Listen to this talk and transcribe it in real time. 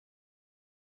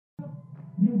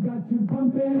You got to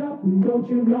pump it up, don't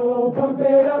you know? Pump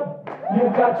it up. You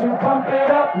got to pump it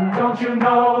up, don't you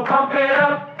know? Pump it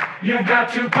up. You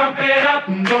got to pump it up,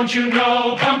 don't you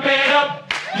know? Pump it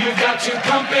up. You got to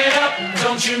pump it up,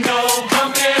 don't you know?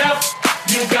 Pump it up.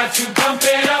 You got to pump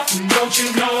it up, don't you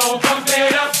know? Pump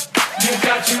it up. You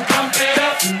got to pump it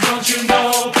up, don't you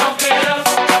know? Pump it up.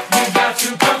 You got to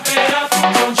pump it up,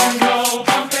 don't you know? Pump it up. You got to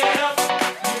pump it up.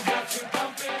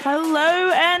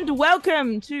 Hello and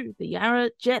welcome to the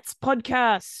Yarra Jets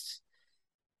podcast,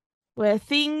 where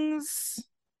things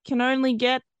can only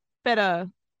get better.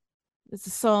 It's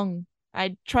a song.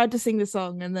 I tried to sing the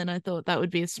song and then I thought that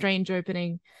would be a strange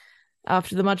opening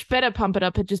after the much better Pump It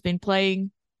Up had just been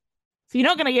playing. So you're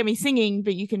not going to get me singing,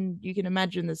 but you can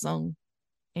imagine the song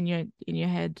in your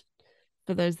head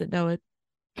for those that know it.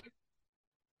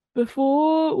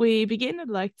 Before we begin, I'd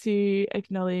like to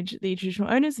acknowledge the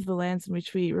traditional owners of the lands in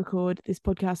which we record this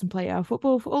podcast and play our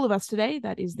football. For all of us today,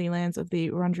 that is the lands of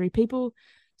the Wurundjeri people.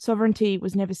 Sovereignty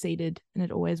was never ceded, and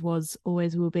it always was,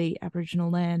 always will be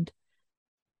Aboriginal land.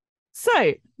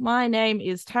 So, my name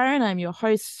is Taryn. I'm your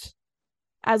host,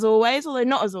 as always, although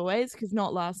not as always, because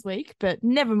not last week, but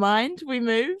never mind, we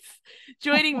move.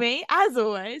 Joining me, as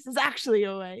always, is actually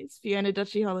always Fiona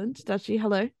Dutchy Holland. Dutchy,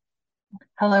 hello.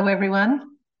 Hello, everyone.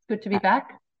 Good to be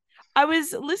back. I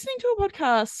was listening to a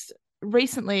podcast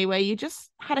recently where you just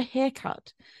had a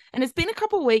haircut, and it's been a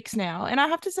couple of weeks now, and I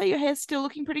have to say your hair's still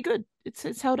looking pretty good.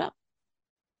 It's held up.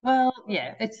 Well,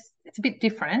 yeah, it's a bit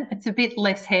different. It's a bit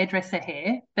less hairdresser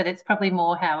hair, but it's probably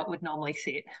more how it would normally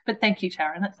sit. But thank you,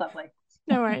 Taryn. That's lovely.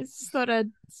 No worries. Thought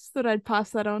I'd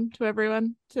pass that on to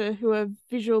everyone who are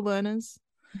visual learners.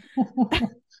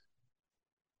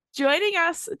 Joining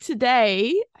us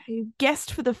today, a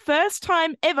guest for the first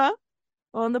time ever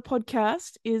on the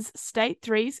podcast is State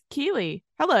 3's Keely.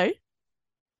 Hello.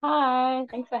 Hi,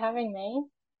 thanks for having me.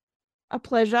 A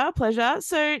pleasure.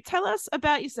 So tell us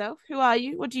about yourself. Who are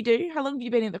you? What do you do? How long have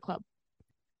you been in the club?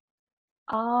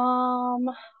 I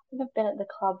think I've been at the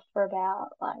club for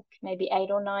about maybe 8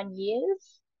 or 9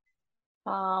 years.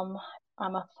 I'm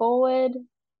a forward,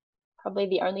 probably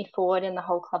the only forward in the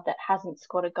whole club that hasn't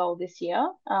scored a goal this year.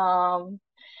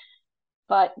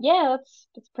 But yeah,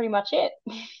 that's pretty much it.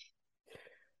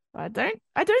 I don't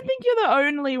think you're the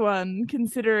only one,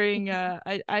 considering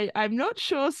I'm not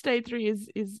sure State 3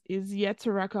 is yet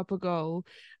to rack up a goal.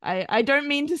 I don't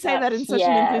mean to say that in such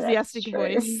an enthusiastic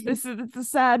voice. It's a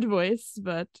sad voice,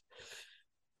 but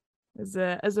as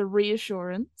a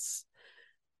reassurance.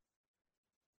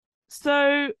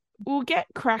 So we'll get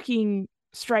cracking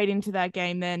straight into that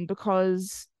game then,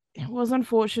 because it was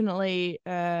unfortunately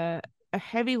a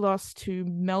heavy loss to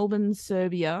Melbourne,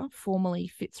 Serbia, formerly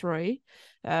Fitzroy.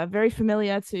 Very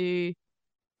familiar to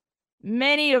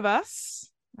many of us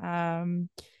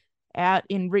out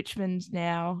in Richmond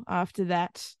now after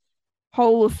that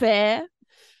whole affair.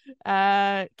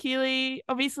 Keely,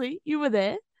 obviously you were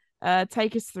there.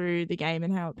 Take us through the game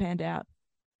and how it panned out.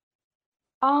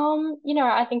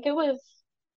 I think it was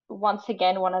once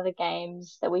again one of the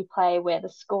games that we play where the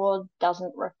score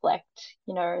doesn't reflect,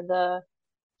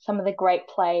 some of the great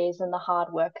plays and the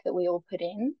hard work that we all put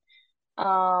in.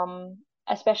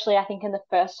 Especially I think in the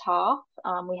first half,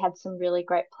 we had some really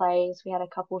great plays. We had a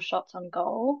couple shots on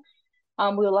goal.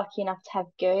 We were lucky enough to have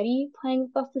Gertie playing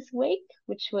with us this week,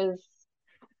 which was,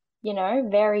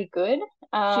 very good.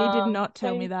 She did not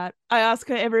tell me that. I ask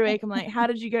her every week. I'm like, how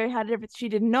did you go? She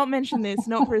did not mention this,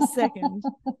 not for a second.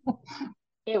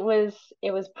 It was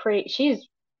she's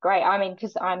great. I mean,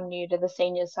 because I'm new to the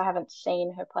seniors, so I haven't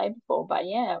seen her play before. But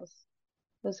yeah, it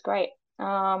was great.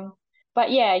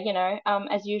 But yeah,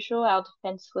 as usual, our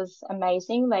defense was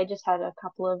amazing. They just had a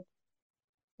couple of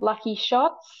lucky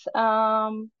shots.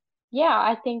 Yeah,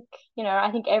 I think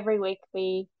every week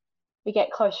we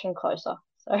get closer and closer.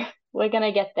 So we're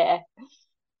gonna get there.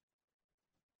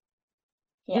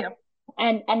 Yeah.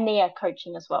 And Nia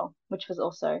coaching as well, which was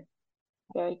also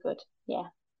very good. Yeah.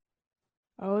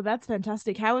 Oh, that's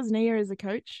fantastic. How was Nia as a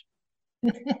coach?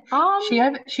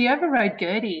 She overrode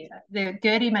Gertie.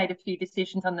 Gertie made a few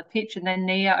decisions on the pitch, and then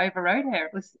Nia overrode her.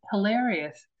 It was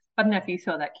hilarious. I don't know if you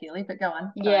saw that, Keely, but go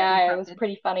on. Sorry, yeah, it was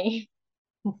pretty funny.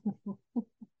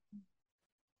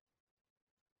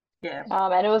 Yeah.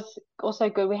 And it was also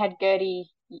good. We had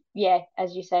Gertie, yeah,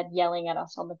 as you said, yelling at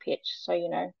us on the pitch. So,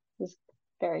 it was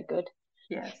very good.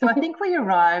 Yeah. So I think we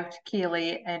arrived,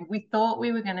 Keely, and we thought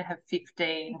we were going to have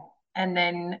 15. And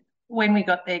then when we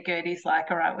got there, Gertie's like,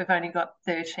 all right, we've only got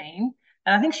 13.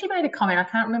 And I think she made a comment, I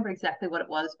can't remember exactly what it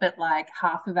was, but like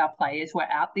half of our players were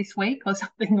out this week or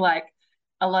something. Like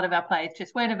a lot of our players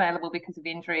just weren't available because of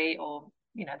injury, or,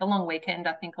 the long weekend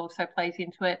I think also plays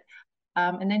into it.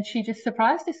 And then she just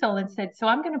surprised us all and said, so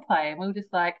I'm going to play. And we were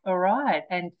just like, all right.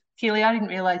 And Keely, I didn't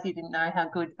realise you didn't know how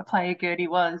good a player Gertie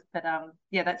was. But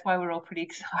yeah, that's why we're all pretty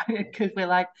excited, because we're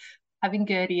like, having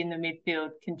Gertie in the midfield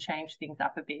can change things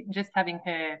up a bit. And just having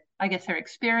her, I guess, her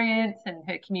experience and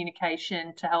her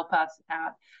communication to help us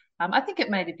out. I think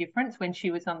it made a difference when she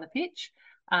was on the pitch.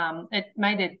 It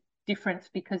made a difference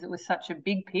because it was such a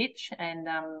big pitch. And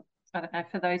I don't know,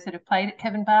 for those that have played at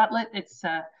Kevin Bartlett, it's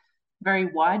a very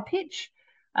wide pitch.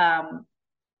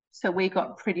 So we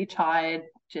got pretty tired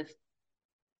just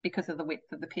because of the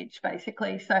width of the pitch,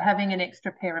 basically. So having an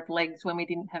extra pair of legs when we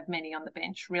didn't have many on the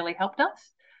bench really helped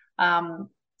us.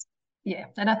 Yeah,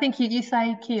 and I think you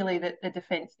say, Keely, that the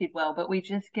defence did well, but we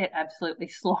just get absolutely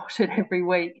slaughtered every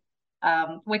week.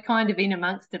 We're kind of in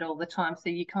amongst it all the time, so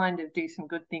you kind of do some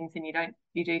good things and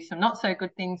you do some not so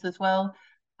good things as well.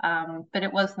 But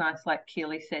it was nice, like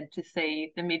Keely said, to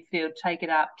see the midfield take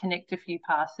it up, connect a few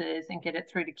passes and get it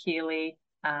through to Keely.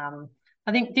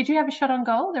 I think, did you have a shot on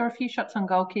goal? There were a few shots on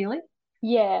goal, Keely.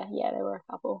 Yeah, there were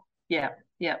a couple. Yeah.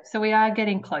 So we are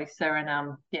getting closer,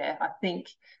 and yeah, I think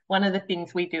one of the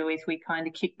things we do is we kind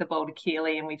of kick the ball to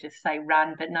Keely and we just say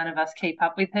run, but none of us keep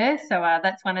up with her. So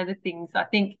that's one of the things I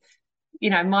think,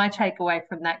 my takeaway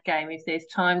from that game is there's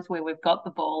times where we've got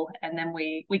the ball and then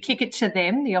we kick it to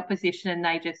them, the opposition, and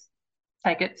they just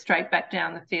take it straight back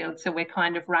down the field. So we're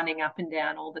kind of running up and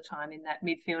down all the time in that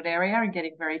midfield area and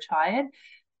getting very tired.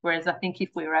 Whereas I think if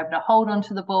we were able to hold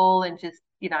onto the ball and just,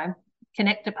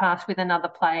 connect a pass with another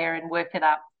player and work it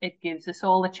up, it gives us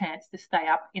all a chance to stay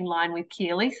up in line with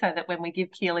Keely, so that when we give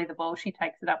Keely the ball, she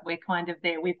takes it up. We're kind of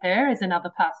there with her as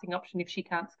another passing option if she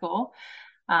can't score.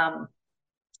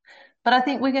 But I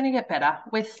think we're going to get better.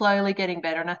 We're slowly getting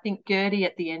better. And I think Gertie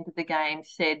at the end of the game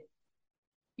said,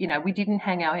 we didn't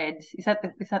hang our heads. Is that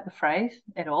the phrase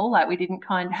at all? Like we didn't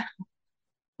kind of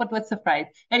what's the phrase?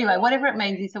 Anyway, whatever it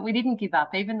means is that we didn't give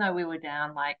up, even though we were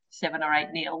down like 7 or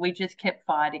 8-0. We just kept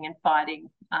fighting and fighting.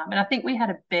 And I think we had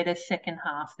a better second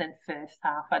half than first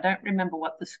half. I don't remember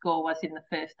what the score was in the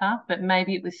first half, but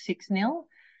maybe it was 6-0.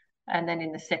 And then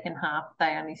in the second half,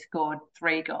 they only scored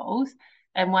 3 goals.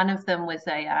 And one of them was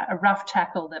a rough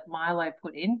tackle that Milo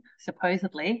put in,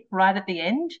 supposedly, right at the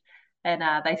end. And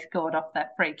they scored off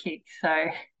that free kick. So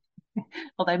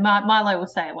although Milo will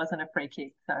say it wasn't a free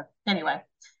kick. So anyway,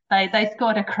 they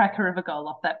scored a cracker of a goal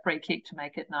off that free kick to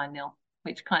make it 9-0,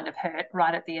 which kind of hurt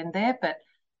right at the end there. But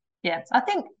yeah, I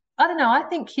don't know. I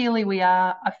think Keely,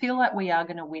 I feel like we are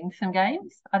going to win some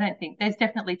games. I don't think there's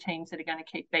definitely teams that are going to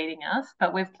keep beating us,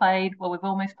 but we've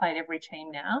almost played every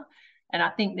team now. And I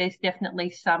think there's definitely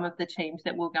some of the teams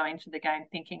that will go into the game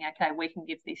thinking, okay, we can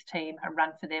give this team a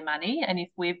run for their money. And if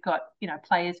we've got,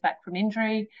 players back from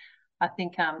injury, I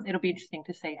think it'll be interesting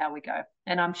to see how we go.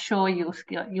 And I'm sure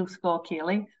you'll score,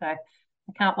 Keely. So I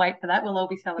can't wait for that. We'll all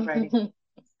be celebrating.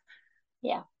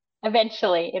 Yeah,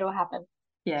 eventually it'll happen.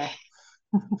 Yeah.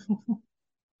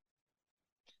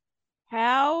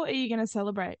 How are you going to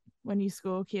celebrate when you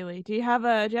score, Keely? Do you have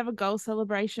a goal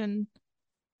celebration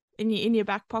in your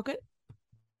back pocket?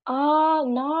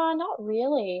 No, not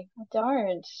really. I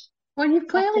don't. Well, you've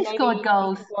clearly scored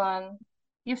goals. One.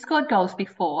 You've scored goals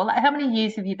before. Like, how many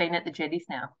years have you been at the Jetties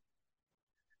now?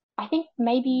 I think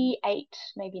maybe 8,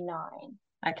 maybe 9.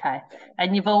 Okay.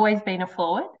 And you've always been a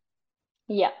forward?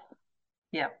 Yeah.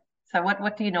 Yeah. So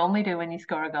what do you normally do when you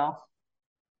score a goal?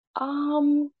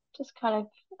 Just kind of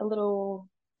a little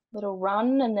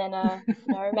run and then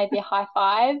maybe a high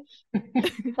five.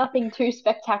 Nothing too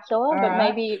spectacular, but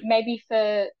right. maybe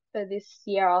for this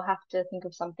year I'll have to think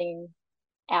of something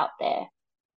out there.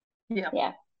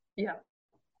 Yeah.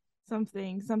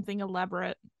 Something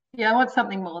elaborate. Yeah, I want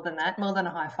something more than that, more than a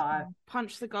high five.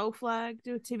 Punch the goal flag,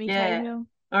 do a Timmy Cahill.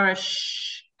 Or a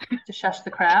shh to shush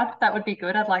the crowd. That would be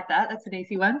good. I'd like that. That's an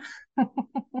easy one.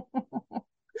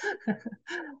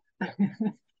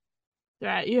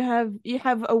 Right, you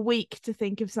have a week to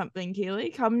think of something,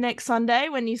 Keely. Come next Sunday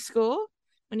when you score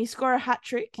a hat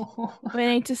trick, we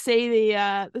need to see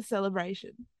the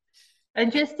celebration.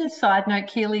 And just a side note,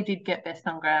 Keely did get best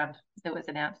on ground. It was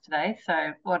announced today,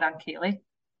 so well done, Keely.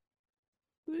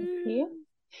 Thank you.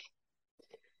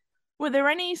 Were there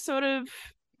any sort of,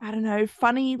 I don't know,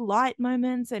 funny light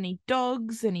moments? Any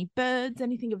dogs? Any birds?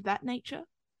 Anything of that nature?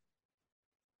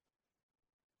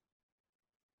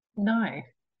 No,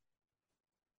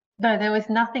 there was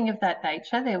nothing of that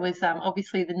nature. There was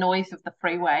obviously the noise of the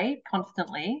freeway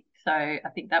constantly. So I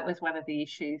think that was one of the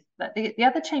issues. That the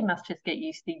other team must just get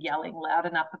used to yelling loud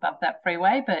enough above that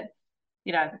freeway. But,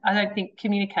 I don't think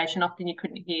communication, often you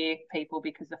couldn't hear people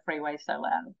because the freeway is so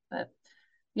loud. But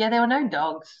yeah, there were no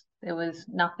dogs. There was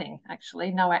nothing, actually.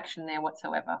 No action there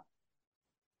whatsoever.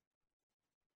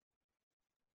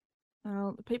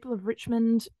 The people of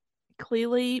Richmond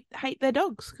clearly hate their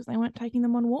dogs because they weren't taking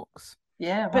them on walks.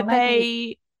 Yeah, well, but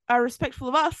maybe... they are respectful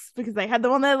of us because they had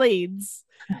them on their leads.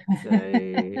 So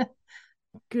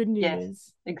good news.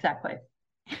 Yes, exactly.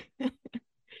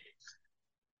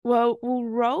 Well, we'll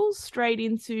roll straight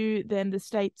into then the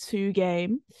State 2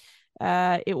 game.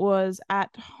 It was at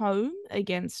home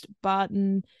against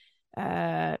Barton.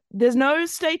 There's no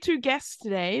State 2 guest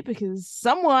today because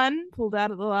someone pulled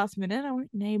out at the last minute. I won't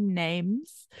name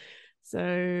names.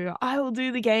 So I will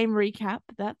do the game recap.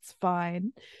 That's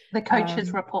fine. The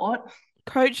coach's report.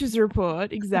 Coach's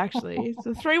report, exactly.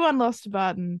 So 3-1 loss to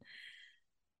Barton.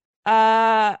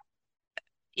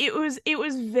 It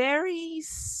was very...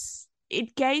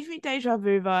 It gave me deja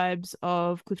vu vibes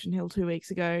of Clifton Hill 2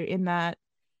 weeks ago in that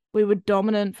we were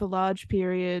dominant for large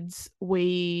periods.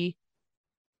 We've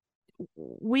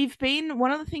been...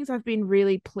 One of the things I've been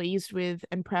really pleased with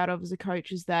and proud of as a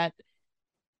coach is that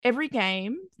every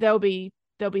game there'll be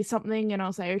something and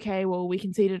I'll say, okay, well, we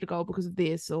conceded a goal because of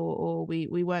this, or we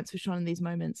weren't switched on in these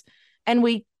moments, and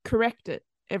we correct it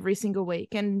every single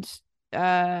week. And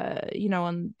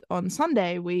on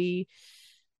Sunday we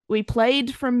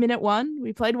played from minute one.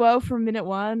 We played well from minute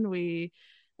one. We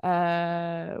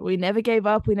never gave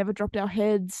up. We never dropped our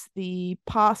heads. The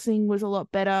passing was a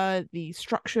lot better. The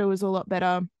structure was a lot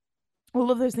better.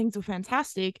 All of those things were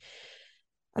fantastic.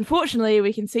 Unfortunately,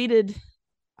 we conceded,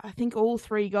 I think all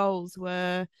 3 goals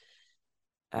were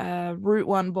route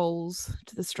one balls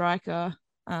to the striker,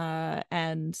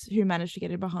 and who managed to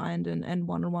get in behind and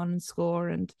one-on-one and score.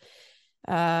 And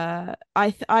I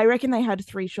reckon they had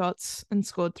 3 shots and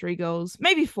scored 3 goals,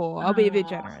 maybe 4. I'll be a bit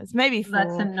generous, maybe 4.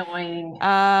 That's annoying.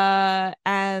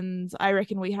 And I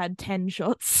reckon we had 10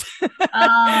 shots.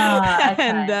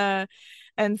 Okay.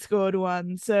 and scored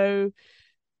 1. So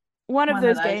one of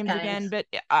those games again, but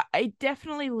it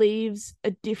definitely leaves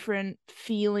a different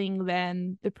feeling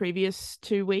than the previous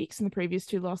 2 weeks and the previous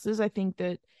 2 losses. I think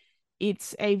that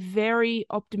it's a very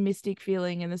optimistic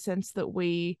feeling in the sense that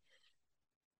we,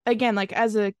 again, like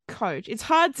as a coach, it's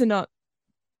hard to not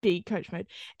be coach mode.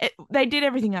 They did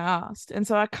everything I asked, and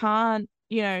so I can't,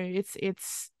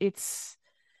 it's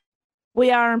we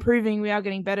are improving, we are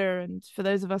getting better. And for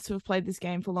those of us who have played this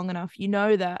game for long enough, you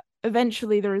know that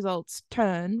eventually the results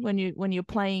turn when you're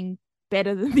playing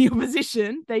better than the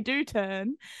opposition. They do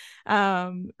turn,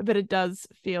 but it does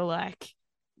feel like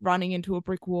running into a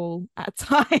brick wall at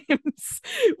times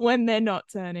when they're not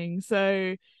turning.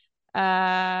 So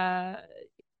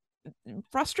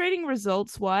frustrating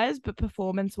results wise, but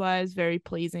performance wise very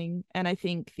pleasing. And I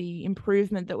think the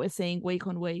improvement that we're seeing week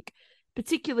on week,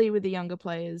 particularly with the younger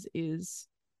players, is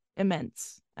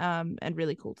immense, and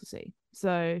really cool to see.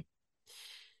 So,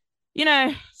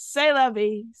 c'est la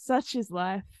vie, such is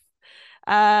life.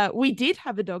 We did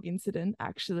have a dog incident,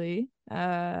 actually,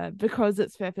 because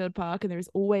it's Fairfield Park and there is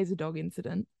always a dog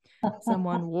incident.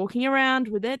 Someone walking around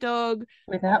with their dog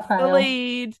without off fail. the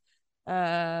lead.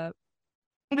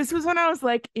 This was when I was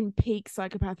like in peak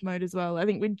psychopath mode as well. I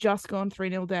think we'd just gone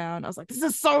 3-0 down. I was like, this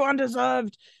is so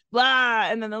undeserved, blah.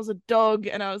 And then there was a dog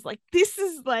and I was like, this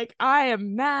is like, I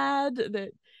am mad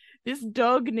that this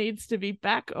dog needs to be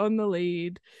back on the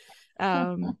lead.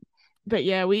 But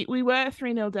yeah, we were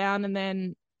 3-0 down, and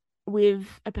then with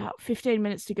about 15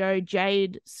 minutes to go,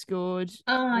 Jade scored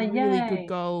a really good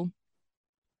goal.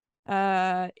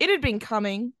 It had been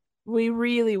coming. We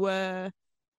really were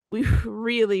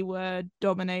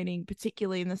dominating,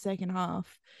 particularly in the second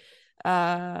half.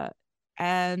 And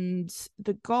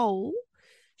the goal,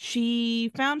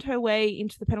 she found her way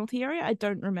into the penalty area. I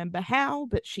don't remember how,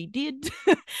 but she did.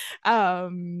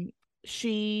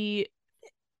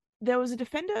 There was a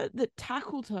defender that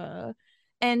tackled her,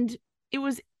 and it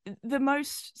was the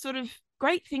most sort of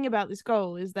great thing about this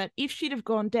goal is that if she'd have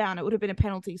gone down, it would have been a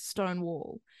penalty stone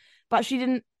wall. But she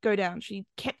didn't go down. She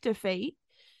kept her feet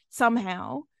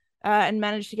somehow, and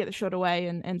managed to get the shot away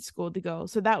and scored the goal.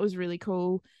 So that was really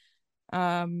cool.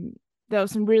 There were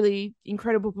some really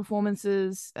incredible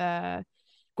performances.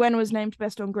 Gwen was named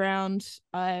best on ground.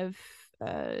 I've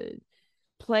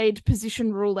played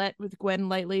position roulette with Gwen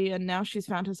lately, and now she's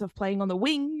found herself playing on the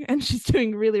wing, and she's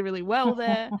doing really, really well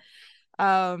there.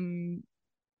 And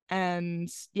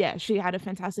yeah, she had a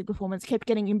fantastic performance, kept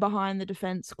getting in behind the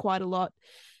defense quite a lot.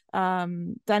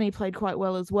 Danny played quite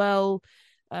well as well.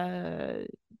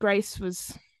 Grace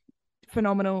was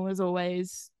phenomenal as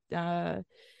always,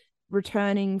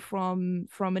 returning from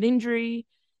an injury.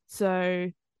 So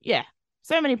yeah,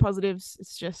 so many positives.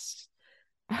 It's just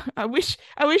I wish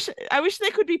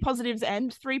there could be positives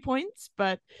and 3 points,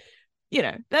 but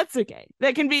that's okay.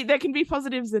 There can be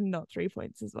positives and not 3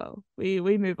 points as well. We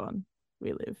move on.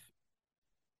 We live.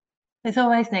 There's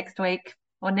always next week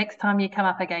or next time you come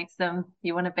up against them.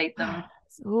 You want to beat them.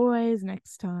 It's always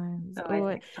next time. It's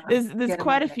always next time. There's Get them on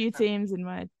quite the a few next time. teams in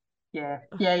my. Yeah.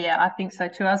 I think so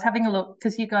too. I was having a look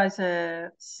because you guys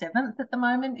are 7th at the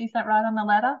moment. Is that right on the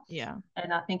ladder? Yeah.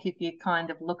 And I think if you kind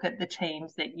of look at the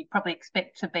teams that you probably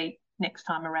expect to beat next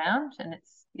time around, and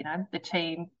it's, the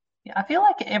team, I feel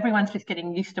like everyone's just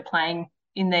getting used to playing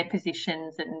in their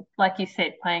positions. And like you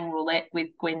said, playing roulette with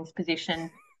Gwen's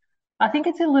position. I think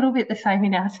it's a little bit the same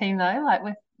in our team though. Like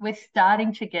we're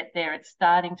starting to get there. It's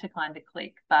starting to kind of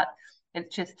click, but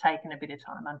it's just taken a bit of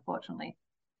time, unfortunately.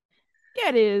 Yeah,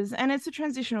 it is. And it's a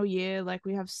transitional year. Like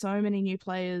we have so many new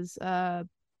players,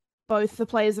 both the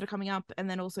players that are coming up and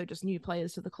then also just new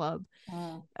players to the club.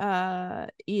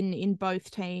 In both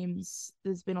teams,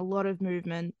 there's been a lot of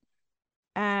movement,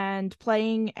 and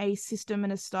playing a system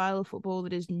and a style of football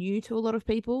that is new to a lot of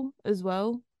people as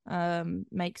well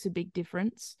makes a big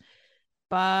difference.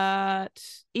 But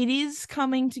it is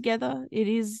coming together. It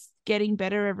is getting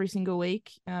better every single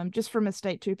week. Just from a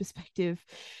State 2 perspective,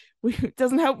 it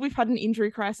doesn't help we've had an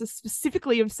injury crisis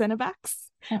specifically of centre backs.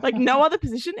 Like no other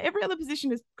position, every other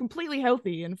position is completely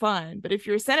healthy and fine. But if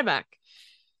you're a centre back,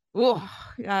 not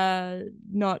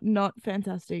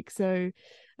fantastic. So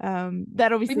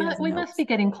that obviously we must be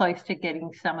getting close to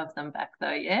getting some of them back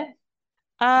though, yeah?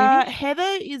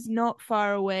 Heather is not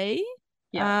far away.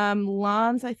 Yeah.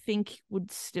 Lance, I think,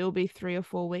 would still be 3 or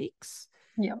 4 weeks.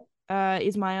 Yeah.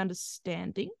 Is my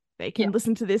understanding. They can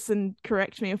listen to this and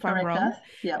correct me if I'm wrong.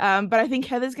 Yeah. But I think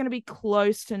Heather's going to be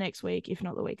close to next week, if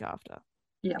not the week after.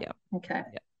 Yeah. Okay.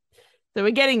 Yeah. So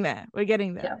we're getting there.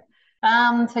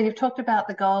 Yeah. So you've talked about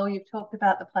the goal. You've talked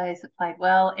about the players that played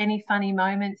well. Any funny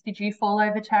moments? Did you fall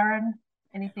over, Taryn?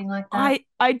 Anything like that?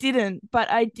 I didn't,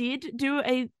 but I did do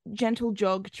a gentle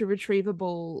jog to retrieve a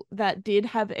ball that did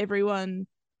have everyone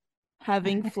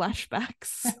having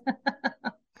flashbacks.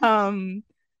 Oh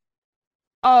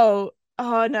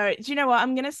no. Do you know what?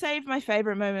 I'm gonna save my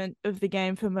favorite moment of the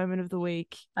game for moment of the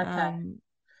week. Okay.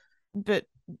 But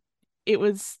it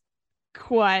was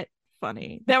quite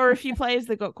funny. There were a few players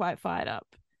that got quite fired up.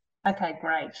 Okay,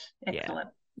 great. Excellent.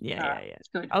 Yeah. It's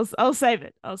good. I'll save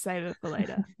it. I'll save it for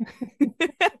later.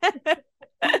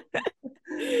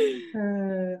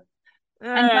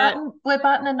 And were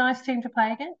Barton a nice team to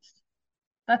play against?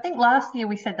 I think last year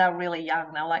we said they were really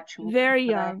young. They're like children. Very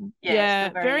young. Yeah,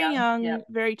 so very young, yep.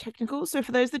 Very technical. So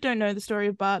for those that don't know the story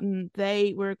of Barton,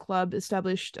 they were a club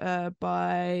established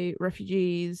by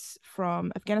refugees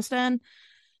from Afghanistan.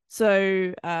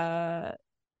 So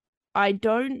I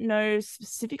don't know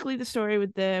specifically the story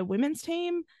with their women's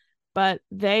team, but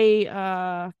they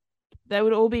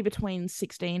would all be between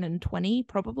 16 and 20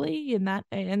 probably in that,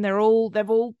 and they're all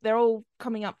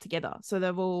coming up together.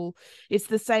 So it's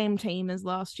the same team as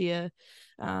last year,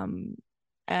 and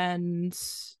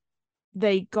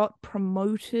they got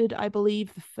promoted, I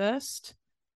believe, the first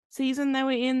season they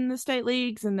were in the state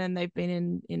leagues, and then they've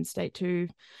been in State 2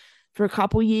 for a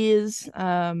couple years.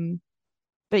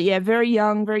 But yeah, very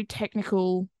young, very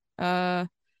technical, very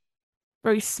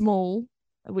small,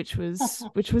 which was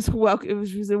welcome.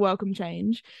 It was a welcome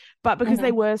change, but because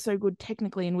they were so good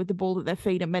technically and with the ball at their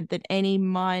feet, it meant that any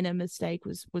minor mistake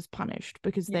was punished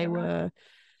because they were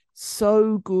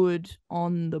so good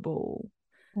on the ball.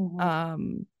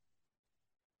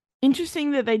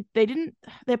 Interesting that they didn't,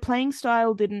 their playing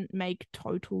style didn't make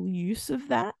total use of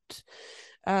that.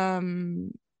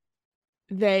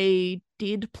 They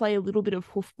did play a little bit of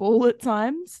hoofball at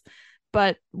times,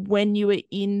 but when you were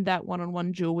in that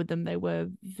one-on-one duel with them, they were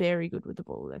very good with the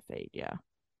ball at their feet. Yeah.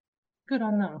 Good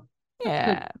on them.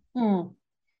 Yeah.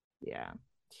 Yeah.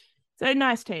 So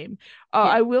nice team. Oh,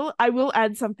 yeah. I will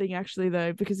add something actually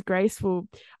though, because Grace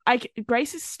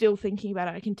is still thinking about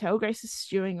it. I can tell Grace is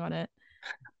stewing on it.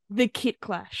 The kit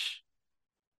clash.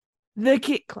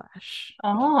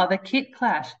 Oh, the kit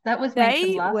clash. That was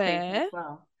mentioned last season as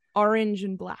well. Orange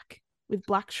and black with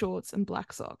black shorts and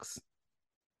black socks.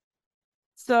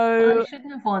 So I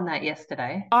shouldn't have worn that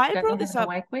yesterday. I brought this up.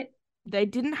 Away kit? They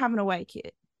didn't have an away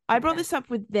kit. I brought this up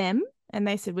with them and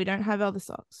they said we don't have other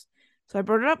socks. So I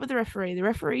brought it up with the referee. The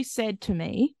referee said to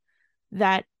me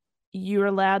that you're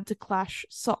allowed to clash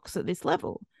socks at this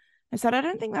level. I said, I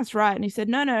don't think that's right. And he said,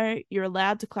 no, you're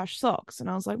allowed to clash socks. And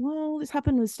I was like, well, this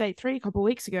happened with State 3 a couple of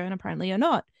weeks ago and apparently you're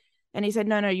not. And he said,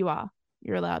 no, you are.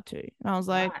 You're allowed to. And I was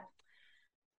like,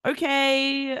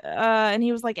 okay. And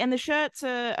he was like, and the shirts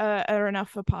are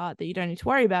enough apart that you don't need to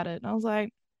worry about it. And I was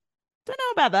like, don't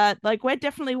know about that. Like, we're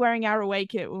definitely wearing our away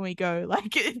kit when we go.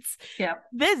 Like,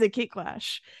 there's a kit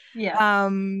clash. Yeah.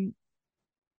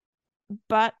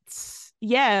 But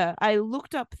yeah, I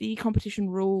looked up the competition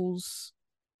rules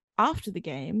after the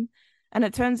game, And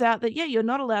it turns out that, you're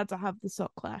not allowed to have the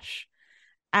sock clash.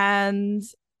 And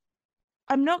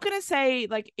I'm not going to say,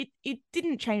 like, it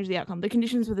didn't change the outcome. The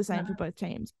conditions were the same for both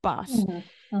teams. But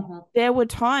there were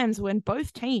times when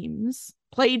both teams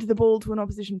played the ball to an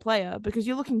opposition player because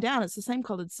you're looking down, it's the same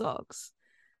coloured socks.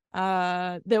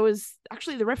 There was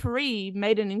actually the referee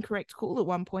made an incorrect call at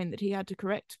one point that he had to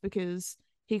correct because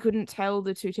he couldn't tell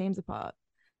the two teams apart.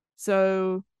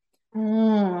 So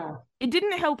it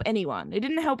didn't help anyone. It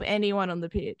didn't help anyone on the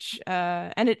pitch.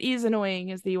 And it is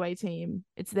annoying as the away team.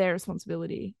 It's their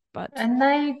responsibility. But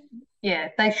they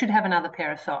should have another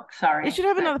pair of socks. Sorry. They should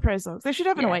have another pair of socks. They should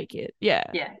have an away kit. Yeah.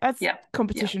 That's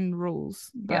competition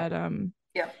rules. But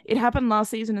it happened last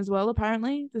season as well,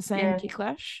 apparently. The same kick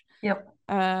clash.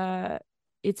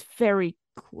 It's very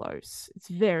close. It's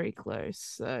very close.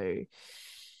 So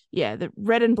the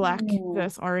red and black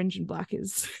versus orange and black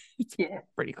is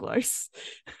pretty close.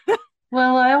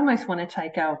 Well, I almost want to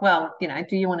take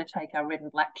do you want to take our red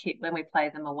and black kit when we play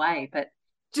them away? But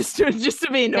just to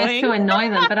be annoying. Just to annoy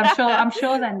them. But I'm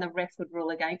sure then the ref would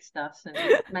rule against us, and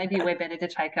maybe we're better to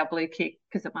take our blue kit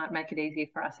because it might make it easier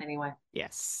for us anyway.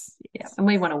 Yes. Yeah, and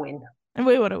we want to win.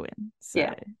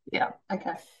 So,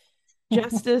 okay.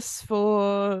 Justice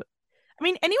for, I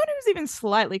mean, anyone who's even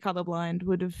slightly colorblind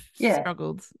would have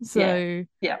struggled. So I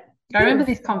remember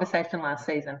this conversation last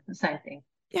season. The same thing.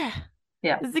 Yeah.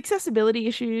 Yeah. There's accessibility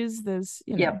issues. There's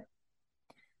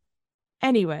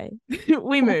Anyway,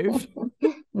 we move.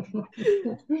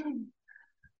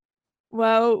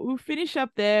 Well, we'll finish up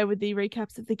there with the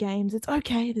recaps of the games. It's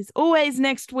okay. There's always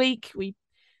next week. We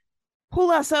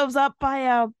pull ourselves up by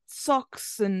our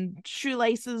socks and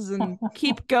shoelaces and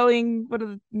keep going. What are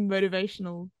the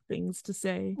motivational things to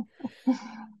say?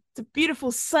 It's a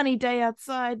beautiful sunny day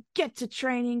outside. Get to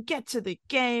training. Get to the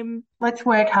game. Let's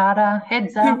work harder.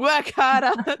 Heads up. Work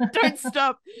harder. Don't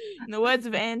stop. In the words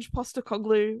of Ange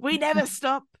Postecoglou, we never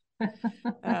stop.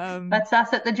 That's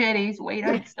us at the jetties. We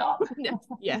don't stop.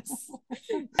 Yes.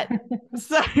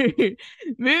 So,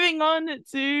 moving on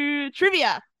to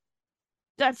trivia.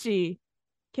 Dutchy,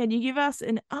 can you give us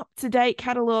an up-to-date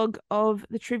catalogue of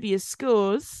the trivia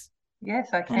scores? Yes,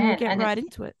 I can. And we'll get right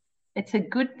into it. It's a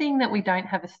good thing that we don't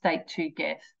have a state 2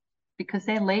 guess because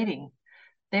they're leading.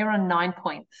 They're on 9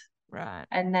 points. Right.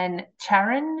 And then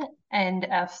Taryn and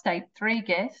our state 3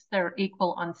 guests, they're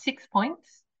equal on 6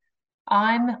 points.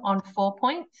 I'm on 4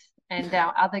 points and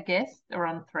our other guests are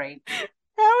on 3.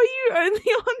 How are you only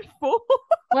on 4?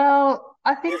 Well,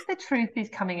 I think the truth is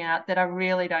coming out that I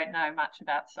really don't know much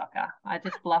about soccer. I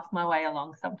just bluff my way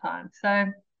along sometimes. So,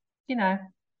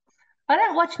 I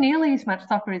don't watch nearly as much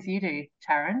soccer as you do,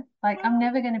 Taryn. Like, I'm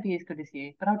never going to be as good as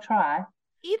you, but I'll try.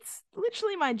 It's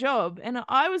literally my job, and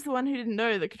I was the one who didn't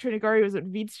know that Katrina Gorry was at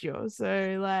Vidsjo,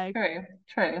 so, like...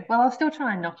 True. Well, I'll still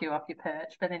try and knock you off your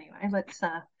perch, but anyway, let's see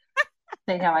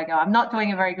how I go. I'm not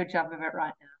doing a very good job of it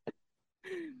right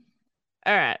now.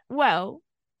 All right, well,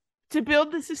 to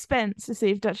build the suspense to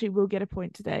see if Dutchy will get a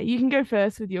point today, you can go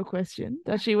first with your question.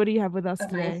 Dutchy, what do you have with us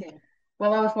today?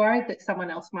 Well, I was worried that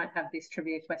someone else might have this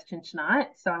trivia question tonight,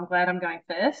 so I'm glad I'm going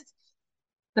first.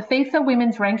 The FIFA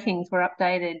women's rankings were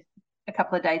updated a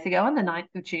couple of days ago on the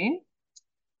 9th of June.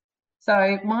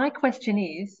 So my question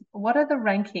is, what are the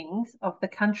rankings of the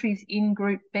countries in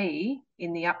Group B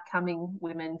in the upcoming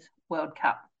Women's World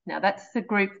Cup? Now, that's the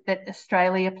group that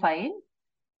Australia play in.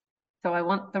 So I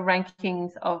want the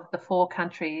rankings of the 4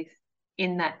 countries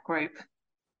in that group.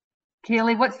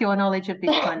 Keely, what's your knowledge of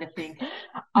this kind of thing?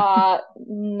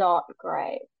 Not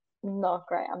great. Not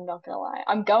great. I'm not gonna lie.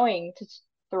 I'm going to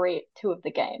 2 of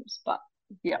the games, but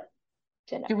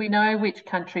do we know which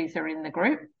countries are in the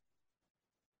group? Do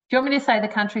you want me to say the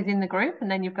countries in the group and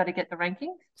then you've got to get the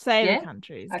rankings? Say the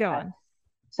countries. Okay. Go on.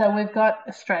 So we've got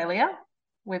Australia,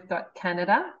 we've got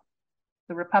Canada,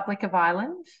 the Republic of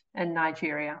Ireland, and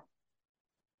Nigeria.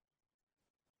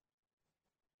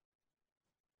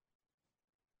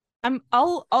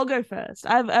 I'll go first.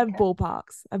 I have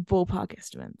ballparks. I have ballpark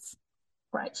estimates.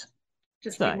 Great.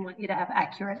 Just didn't want you to have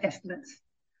accurate estimates.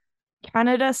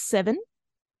 Canada 7.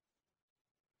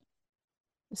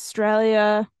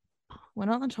 Australia, we're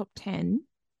not in the top 10.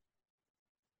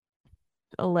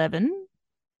 11.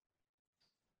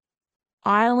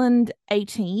 Ireland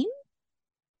 18.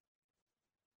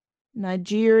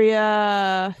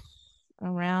 Nigeria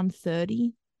around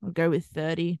 30. I'll go with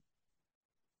 30.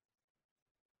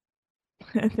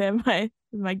 They're my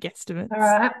guesstimates. All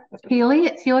right, Keely,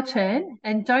 it's your turn,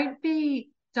 and don't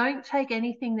take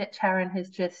anything that Taryn has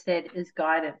just said as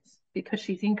guidance because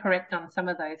she's incorrect on some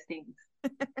of those things.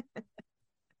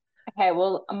 Okay,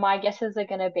 well, my guesses are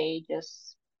going to be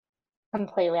just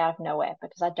completely out of nowhere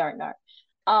because I don't know.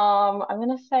 I'm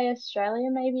gonna say Australia,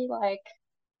 maybe like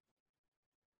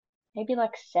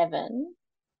 7.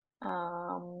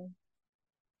 Um,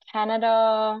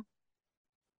 Canada,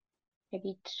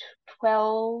 maybe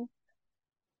 12.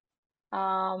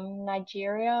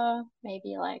 Nigeria,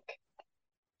 maybe like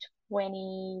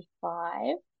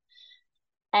 25.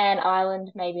 And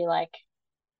Ireland, maybe like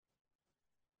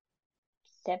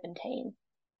 17.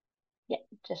 Yeah,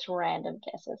 just random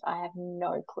guesses. I have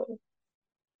no clue.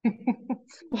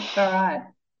 All right.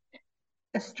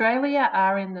 Australia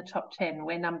are in the top 10.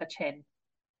 We're number 10.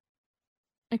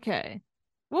 Okay.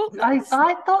 Well, I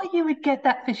thought you would get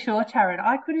that for sure, Taryn.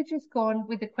 I could have just gone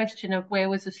with the question of where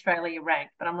was Australia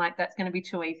ranked, but I'm like, that's going to be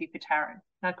too easy for Taryn.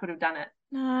 I could have done it.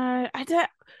 no, I don't.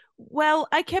 Well,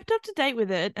 I kept up to date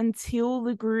with it until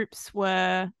the groups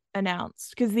were announced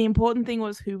because the important thing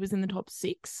was who was in the top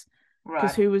 6 because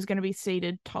Right. who was going to be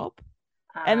seeded top.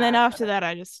 And then after Got it. that,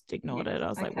 I just ignored Yeah. it. I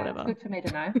was like, Okay. whatever. Good for me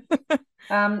to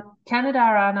know. Canada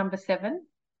are number 7.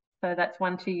 So that's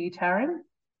one to you, Taryn.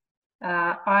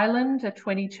 Ireland are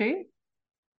 22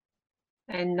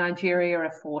 and Nigeria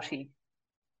are 40.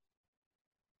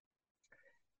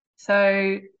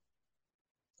 So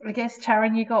I guess,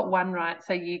 Taryn, you got one right,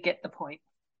 so you get the point.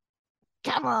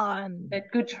 Come on. But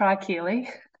good try, Keely.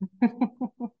 It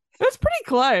was pretty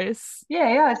close.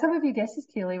 Yeah. Some of your guesses,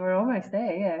 Keely, were almost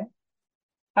there, yeah.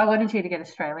 I wanted you to get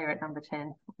Australia at number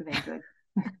 10. Would have been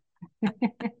good.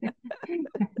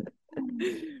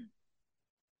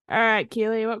 All right,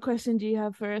 Keely, what question do you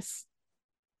have for us?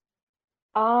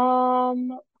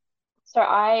 Um, so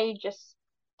I just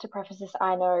to preface this,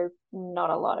 I know not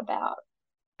a lot about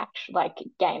actual like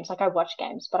games. Like I watch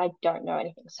games, but I don't know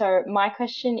anything. So my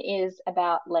question is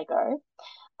about Lego.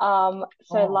 So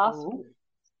Oh,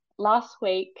 last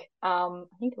week, I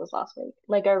think it was last week,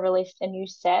 Lego released a new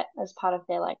set as part of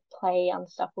their like Play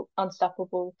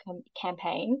Unstoppable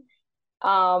campaign.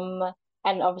 Um,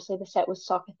 and obviously the set was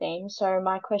soccer themed. So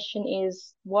my question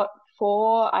is, what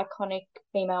 4 iconic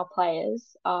female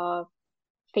players are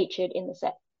featured in the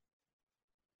set?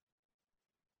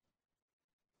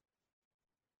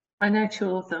 I know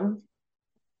 2 of them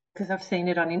because I've seen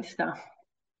it on Insta.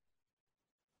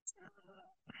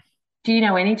 Do you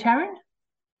know any, Taryn?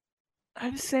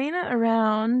 I've seen it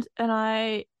around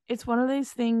and it's one of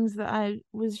these things that I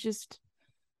was just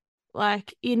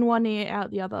like in one ear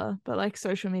out the other, but like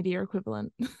social media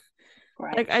equivalent.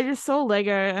 Great. Like I just saw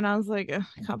Lego and I was like, I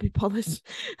can't be bothered.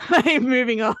 I'm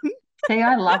moving on. See,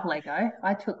 I love Lego.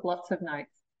 I took lots of notes.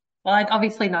 Well,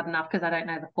 obviously not enough because I don't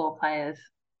know the 4 players.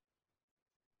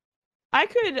 I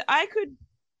could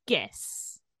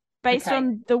guess based Okay.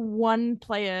 on the one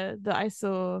player that I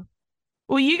saw.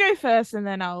 Well, you go first and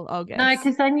then I'll guess. No,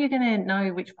 because then you're going to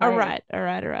know which All player. right.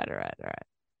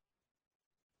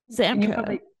 Sam And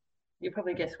Kerr. you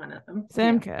probably guess one of them.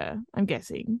 Sam Kerr, I'm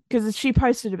guessing, because she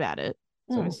posted about it.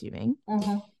 So I'm assuming.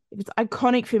 Mm-hmm. If it's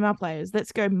iconic female players,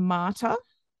 let's go Marta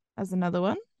as another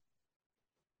one.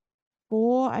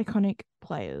 4 iconic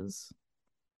players.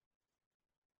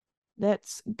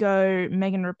 Let's go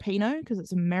Megan Rapinoe because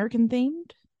it's American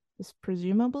themed,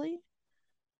 presumably.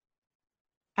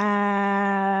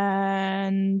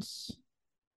 And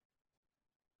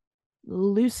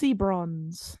Lucy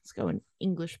Bronze. Let's go an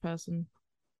English person.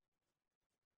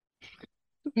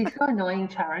 He's so annoying,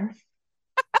 Taryn.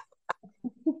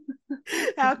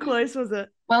 How close was it?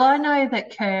 Well, I know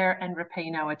that Kerr and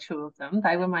Rapino are 2 of them.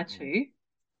 They were my 2.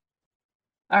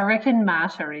 I reckon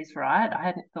Marta is right. I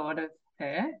hadn't thought of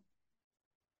her.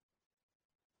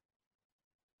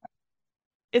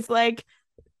 It's like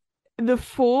the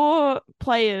 4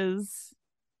 players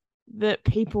that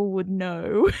people would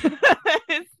know.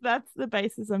 That's the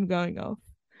basis I'm going off.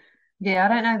 Yeah, I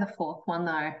don't know the 4th one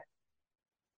though.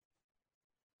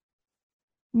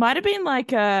 Might have been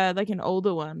like an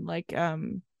older one, like Or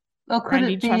could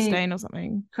Randy it be Chastain or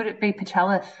something. Could it be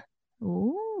Patelis?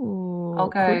 Ooh,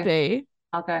 Could be.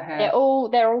 I'll go her.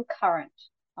 They're all current.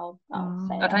 I'll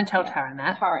say Oh, that. don't tell Yeah. Taryn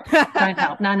that. Current. Don't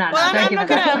help. No. Well, Don't give her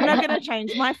that. I'm not gonna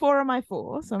change. My 4 are my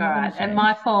 4, so I'm All not right, gonna change. and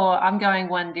my 4, I'm going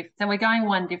one different. So we're going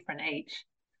one different each.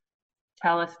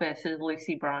 Talis versus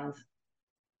Lucy Bronze.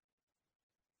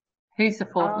 Who's the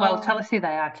 4th? Well, tell us who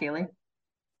they are, Keely.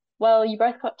 Well, you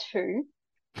both got 2.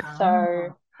 So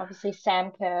Oh. obviously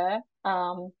Sam Kerr,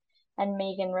 and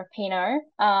Megan Rapinoe,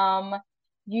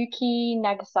 Yuki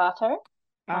Nagasato,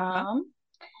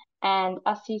 and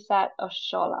Asisat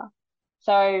Oshola.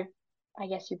 So I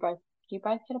guess do you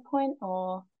both get a point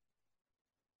or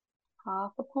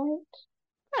half a point?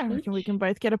 I reckon we can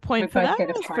both get a point We for both that. get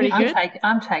a That's point. pretty good.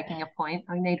 I'm taking a point.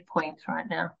 I need points right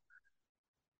now.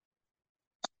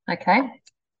 Okay.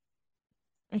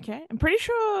 Okay. I'm pretty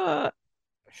sure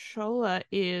Shola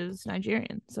is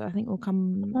Nigerian, so I think we'll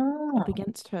come up Oh.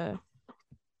 against her.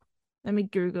 Let me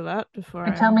Google that before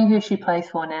And tell me who she plays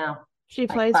for now. She Like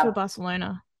plays for club.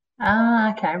 Barcelona.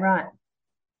 Ah, okay, right.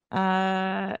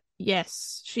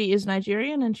 Yes, she is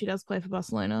Nigerian and she does play for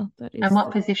Barcelona. That is And what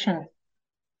the position?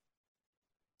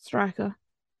 striker.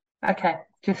 Okay,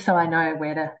 just so I know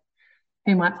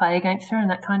who might play against her and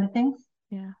that kind of thing.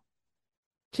 Yeah.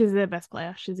 She's their best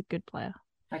player. She's a good player.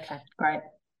 Okay, great.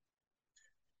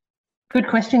 Good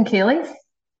question, Keely.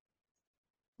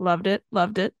 Loved it.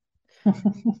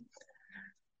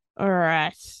 All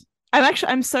right.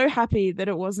 I'm so happy that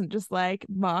it wasn't just like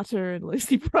Marta and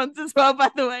Lucy Bronze as well,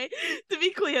 by the way. To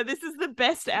be clear, this is the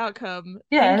best outcome.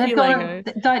 Yeah, Thank they've you, got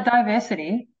Lego.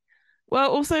 diversity.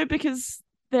 Well, also because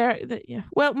yeah.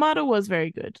 Well, Marta was very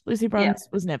good. Lucy Bronze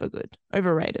was never good.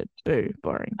 Overrated. Boo.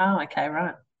 Boring. Oh, okay,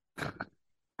 right.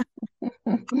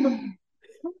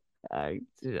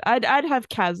 I'd have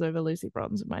Kaz over Lucy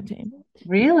Bronze in my team.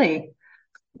 Really?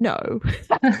 No.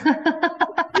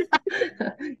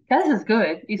 Kaz is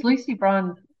good. Is Lucy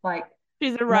Bronze like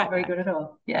She's a not right very back. good at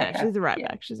all? Yeah, Yeah, okay. she's a right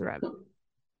back. She's a right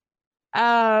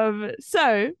back.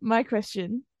 So my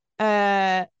question,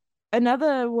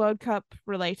 another World Cup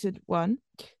related one.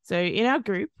 So in our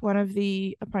group, one of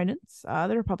the opponents,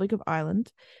 the Republic of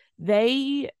Ireland,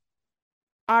 they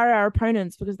are our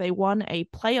opponents because they won a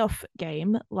playoff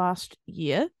game last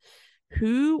year.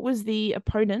 Who was the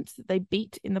opponent that they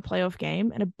beat in the playoff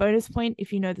game? And a bonus point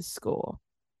if you know the score.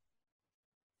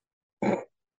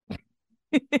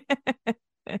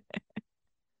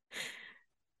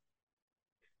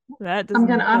 I'm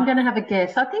gonna have a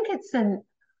guess. I think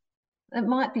it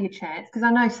might be a chance because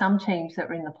I know some teams that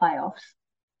were in the playoffs,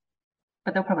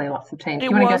 but there are probably lots of teams. It Do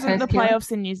you want to go wasn't first, the Keely?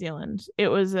 playoffs in New Zealand. It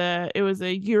was a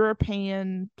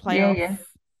European playoff. Yeah.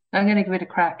 I'm gonna give it a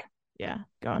crack. Yeah,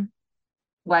 go on.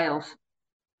 Wales.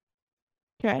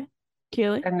 Okay.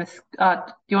 Keely. And do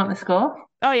you want the score?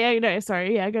 Oh yeah, no,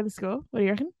 sorry. Yeah, I got the score. What do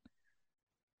you reckon?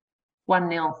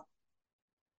 1-0.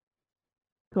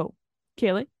 Cool.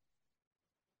 Keely.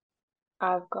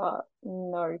 I've got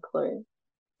no clue.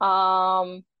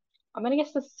 I'm gonna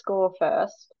guess the score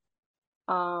first.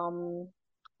 I'll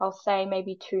say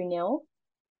maybe 2-0.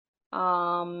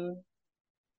 Um,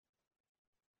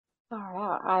 far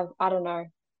out. I don't know.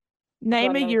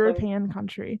 Name Got a no clue. European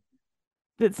country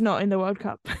that's not in the World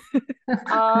Cup.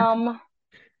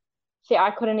 See,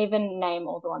 I couldn't even name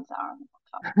all the ones that are in the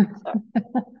World Cup,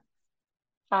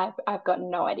 so I've got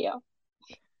no idea.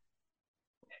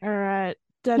 All right,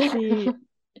 Dutchy,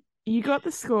 you got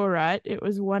the score right. It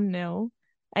was 1-0,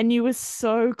 and you were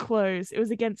so close. It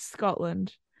was against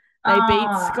Scotland. They beat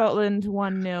Scotland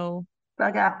 1-0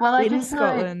 Bugger. Well, I in just know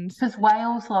Scotland. because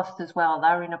Wales lost as well. They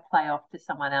were in a playoff to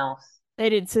someone else. They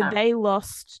did. So they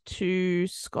lost to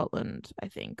Scotland, I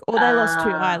think, or they lost to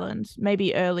Ireland,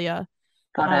 maybe earlier.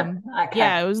 Got it. Okay.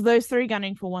 Yeah, it was those three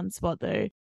gunning for one spot though.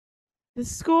 The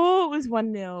score was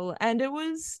 1-0, and it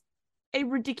was a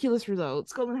ridiculous result.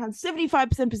 Scotland had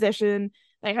 75% possession.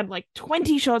 They had like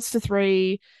 20 shots to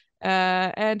 3,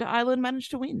 and Ireland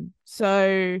managed to win.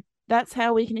 So that's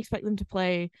how we can expect them to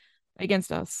play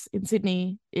against us in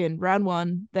Sydney in round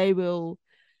 1. They will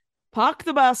park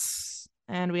the bus,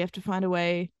 and we have to find a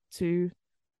way to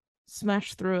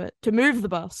smash through it, to move the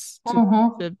bus,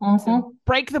 to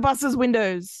break the bus's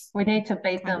windows. We need to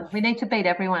beat them. We need to beat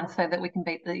everyone so that we can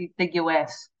beat the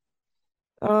US.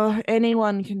 Oh,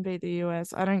 anyone can beat the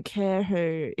US. I don't care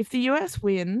who. If the US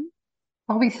win,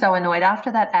 I'll be so annoyed after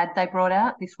that ad they brought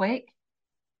out this week.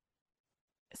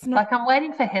 It's not like I'm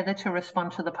waiting for Heather to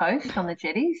respond to the post on the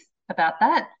jetties about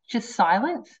that. Just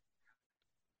silence.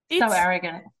 So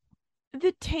arrogant.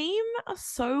 The team are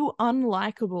so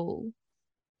unlikable.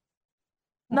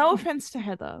 No offense to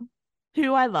Heather,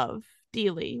 who I love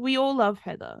dearly. We all love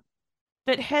Heather.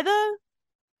 But Heather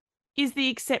is the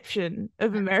exception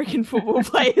of American football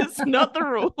players, not the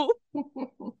rule.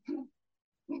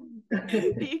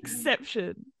 The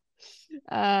exception.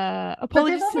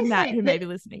 Apologies to Nat, who may be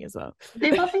listening as well.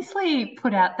 They've obviously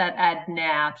put out that ad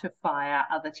now to fire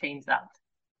other teams up.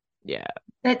 Yeah.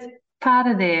 That's part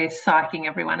of their psyching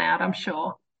everyone out, I'm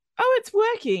sure. Oh, it's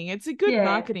working. It's a good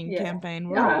marketing campaign.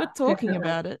 We're talking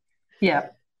about it. Yeah.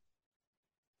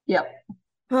 Yep.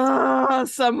 Oh,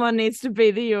 someone needs to be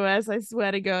the US, I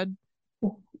swear to God.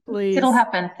 Please. It'll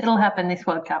happen. It'll happen this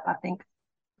World Cup, I think.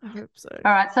 I hope so.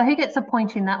 All right, so who gets a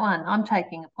point in that one? I'm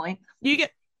taking a point. You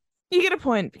get a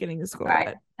point for getting the score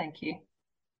right. Thank you.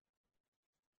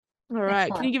 All right.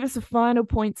 Excellent. Can you give us a final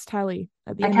points tally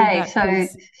at the end of that? Okay,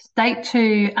 so State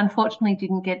 2 unfortunately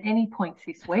didn't get any points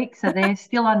this week, so they're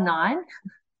still on 9.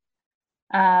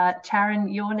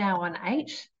 Taryn, you're now on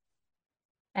 8.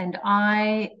 And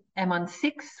I am on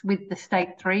 6 with the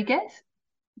state 3 guest,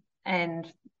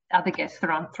 and other guests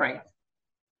are on 3.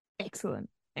 Excellent.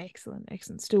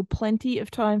 Still plenty of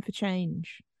time for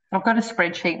change. I've got a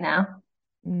spreadsheet now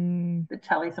Mm. that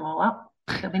tallies them all up.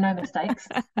 There'll be no mistakes.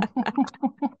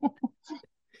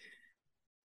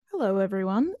 Hello,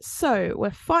 everyone. So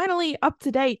we're finally up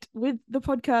to date with the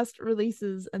podcast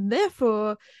releases, and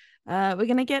therefore we're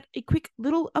going to get a quick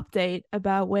little update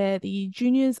about where the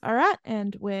juniors are at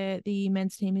and where the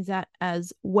men's team is at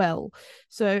as well.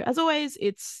 So as always,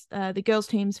 it's the girls'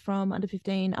 teams from under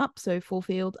 15 up, so full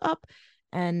field up,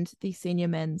 and the senior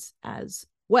men's as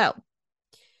well.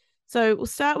 So we'll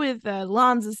start with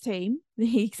Lanza's team,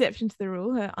 the exception to the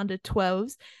rule, her under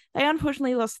 12s. They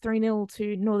unfortunately lost 3-0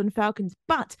 to Northern Falcons,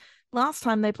 but last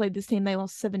time they played this team, they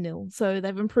lost 7-0. So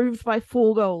they've improved by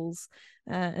 4 goals.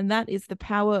 And that is the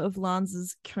power of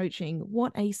Lanza's coaching.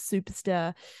 What a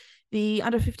superstar. The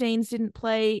under 15s didn't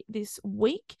play this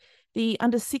week. The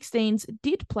under 16s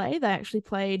did play. They actually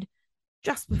played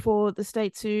just before the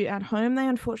State 2 at home. They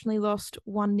unfortunately lost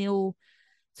 1-0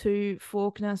 to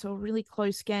Faulkner, so a really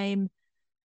close game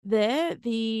there.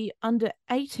 The under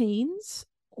 18s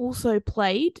also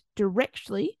played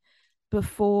directly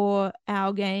before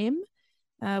our game.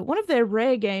 One of their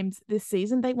rare games this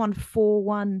season. They won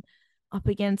 4-1 up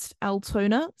against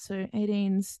Altona, so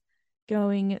 18s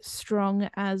going strong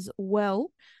as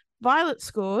well. Violet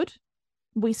scored.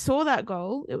 We saw that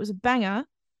goal. It was a banger.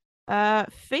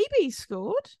 Phoebe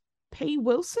scored. P.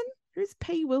 Wilson? Who's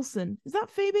P. Wilson? Is that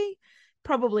Phoebe?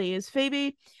 Probably is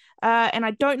Phoebe. And I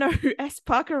don't know who S.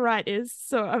 Parker Wright is,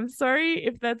 so I'm sorry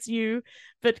if that's you,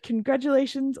 but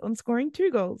congratulations on scoring 2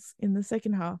 goals in the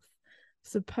second half.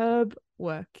 Superb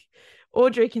work.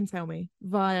 Audrey can tell me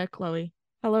via Chloe.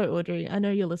 Hello, Audrey. I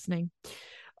know you're listening.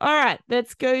 All right,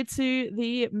 let's go to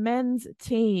the men's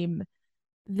team.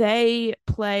 They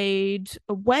played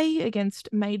away against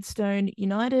Maidstone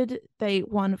United. They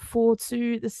won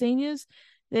 4-2, the seniors.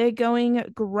 They're going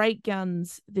great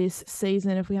guns this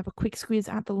season. If we have a quick squeeze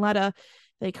at the ladder,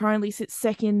 they currently sit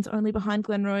second, only behind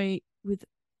Glenroy with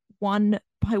 1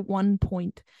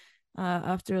 point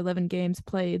after 11 games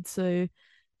played. So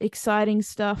exciting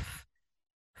stuff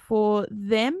for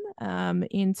them.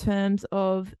 In terms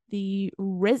of the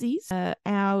Rezzies,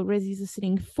 our Rezzies are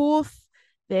sitting 4th.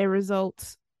 Their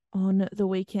result on the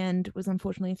weekend was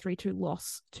unfortunately a 3-2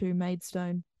 loss to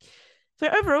Maidstone. So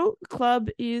overall, the club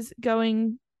is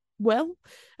going well.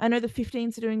 I know the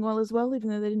 15s are doing well as well, even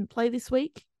though they didn't play this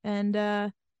week. And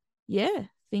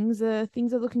things are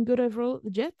looking good overall at the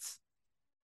Jets.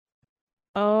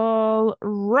 All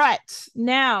right,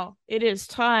 now it is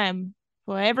time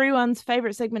for everyone's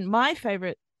favorite segment, my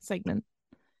favorite segment,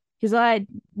 because I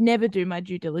never do my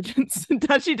due diligence.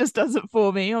 Dutchy just does it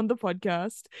for me on the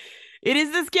podcast. It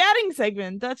is the scouting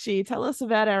segment. Dutchy, tell us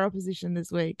about our opposition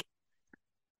this week.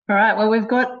 All right. Well, we've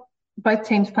got both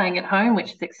teams playing at home,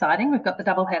 which is exciting. We've got the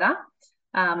double header.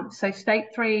 So State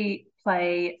 3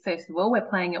 play, first of all, we're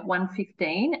playing at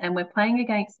 1:15 and we're playing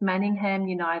against Manningham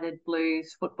United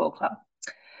Blues Football Club.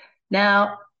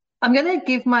 Now, I'm going to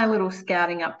give my little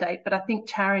scouting update, but I think,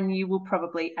 Taryn, you will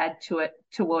probably add to it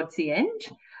towards the end.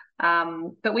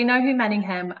 But we know who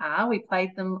Manningham are. We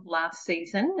played them last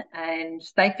season and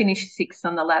they finished 6th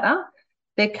on the ladder.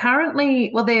 They're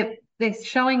currently, well, they're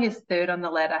showing as 3rd on the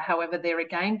ladder. However, they're a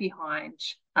game behind.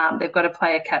 They've got to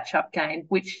play a catch-up game,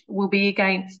 which will be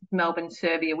against Melbourne,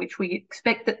 Serbia, which we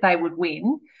expect that they would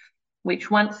win, which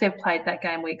once they've played that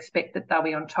game, we expect that they'll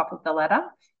be on top of the ladder.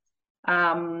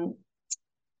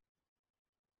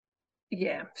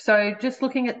 So just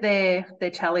looking at their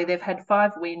tally, they've had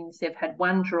 5 wins. They've had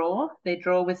 1 draw. Their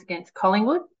draw was against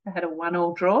Collingwood. They had a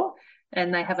 1-1 draw,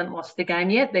 and they haven't lost the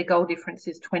game yet. Their goal difference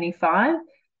is 25.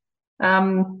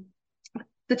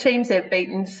 The teams they've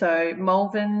beaten, so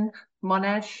Malvern,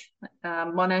 Monash.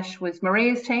 Monash was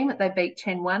Maria's team. They beat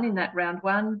 10-1 in that round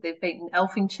 1. They've beaten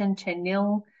Elphington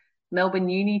 10-0, Melbourne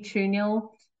Uni 2-0,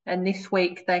 and this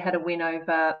week they had a win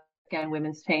over Game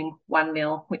women's team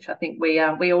 1-0, which I think we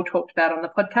all talked about on the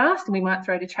podcast, and we might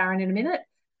throw to Taryn in a minute.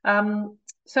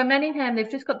 So Manningham,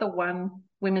 they've just got the 1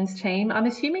 women's team. I'm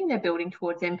assuming they're building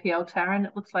towards NPL, Taryn.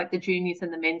 It looks like the juniors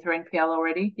and the men's are NPL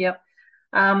already. Yep.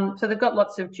 So they've got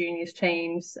lots of juniors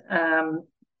teams.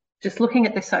 Just looking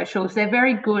at the socials, they're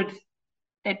very good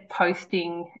at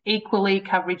posting equally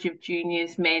coverage of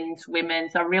juniors, men's,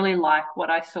 women's. I really like what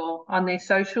I saw on their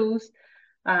socials.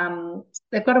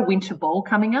 They've got a winter ball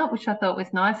coming up, which I thought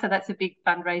was nice. So that's a big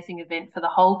fundraising event for the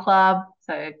whole club.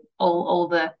 So all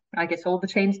the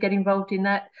teams get involved in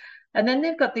that. And then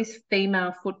they've got this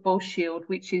female football shield,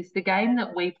 which is the game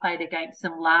that we played against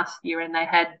them last year. And they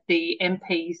had the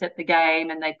MPs at the game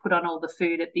and they put on all the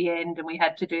food at the end. And we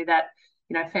had to do that,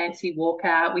 fancy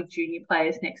walkout with junior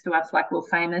players next to us, like we're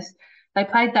famous. They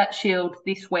played that shield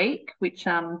this week, which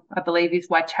I believe is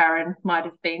why Taryn might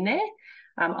have been there.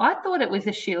 I thought it was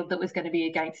a shield that was going to be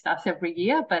against us every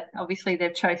year, but obviously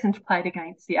they've chosen to play it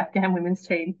against the Afghan women's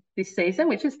team this season,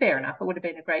 which is fair enough. It would have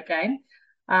been a great game.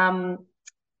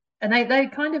 And they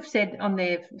kind of said on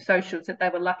their socials that they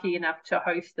were lucky enough to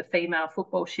host the female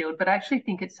football shield, but I actually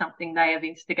think it's something they have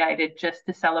instigated just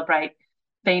to celebrate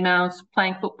females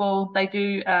playing football. They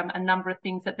do a number of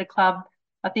things at the club.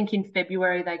 I think in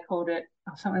February they called it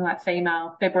something like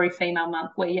February Female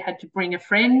Month, where you had to bring a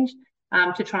friend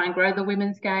to try and grow the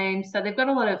women's game. So they've got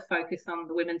a lot of focus on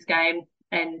the women's game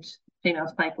and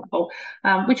females playing football,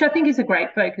 which I think is a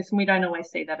great focus, and we don't always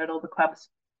see that at all the clubs.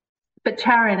 But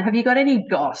Taryn, have you got any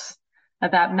goss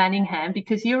about Manningham?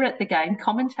 Because you were at the game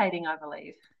commentating, I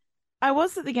believe. I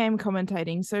was at the game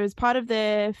commentating. So as part of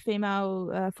their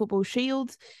female football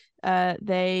shield,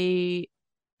 they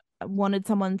wanted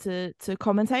someone to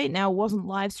commentate. Now, it wasn't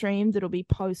live streamed; it'll be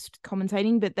post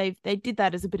commentating, but they did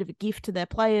that as a bit of a gift to their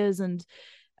players. And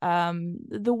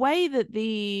the way that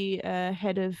the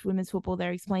head of women's football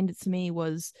there explained it to me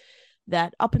was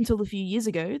that up until a few years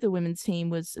ago, the women's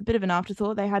team was a bit of an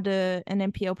afterthought. They had an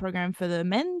NPL program for the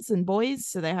men's and boys,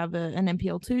 so they have an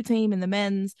NPL2 team in the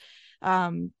men's,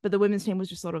 but the women's team was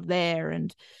just sort of there.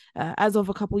 And as of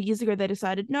a couple of years ago, they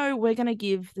decided, no, we're going to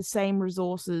give the same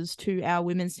resources to our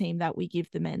women's team that we give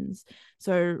the men's.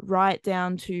 So right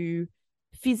down to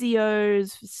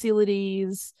physios,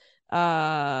 facilities,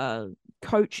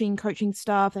 coaching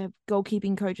staff, they have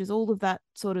goalkeeping coaches, all of that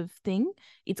sort of thing.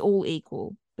 It's all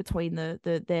equal between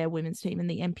their women's team and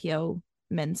the NPL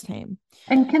men's team.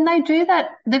 And can they do that?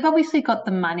 They've obviously got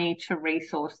the money to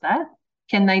resource that.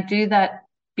 Can they do that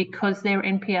because they're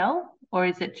NPL, or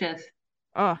is it just?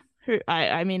 Oh,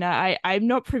 I'm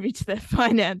not privy to their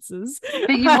finances. But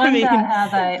you wonder how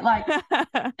they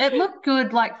it looked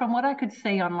good. Like from what I could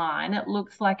see online, it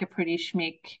looks like a pretty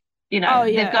schmick. They've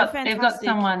got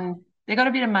someone. They've got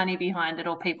a bit of money behind it,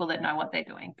 or people that know what they're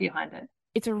doing behind it.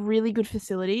 It's a really good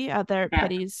facility out there at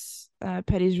Petty's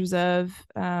Reserve,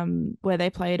 where they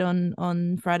played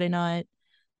on Friday night.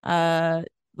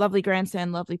 Lovely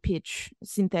grandstand, lovely pitch,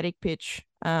 synthetic pitch.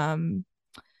 Because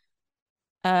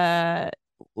I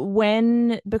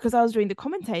was doing the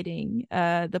commentating,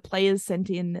 the players sent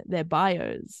in their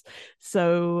bios,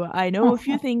 so I know a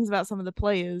few things about some of the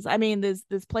players. I mean, there's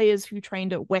players who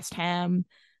trained at West Ham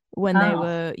when they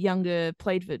were younger,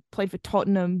 played for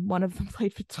Tottenham. One of them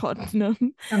played for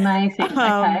Tottenham. Amazing.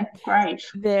 Okay, great.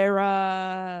 There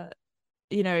are,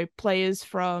 players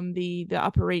from the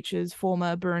upper reaches,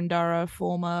 former Burundara,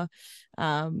 former,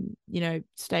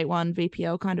 State 1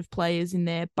 VPL kind of players in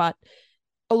there. But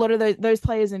a lot of those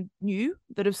players are new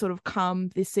that have sort of come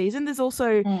this season. There's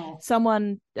also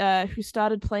someone who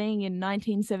started playing in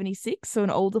 1976, so an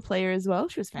older player as well.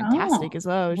 She was fantastic as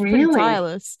well. She was pretty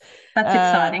tireless. That's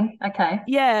exciting. Okay.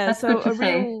 Yeah, that's so good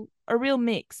to a real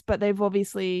mix, but they've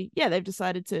obviously, they've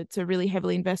decided to really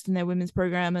heavily invest in their women's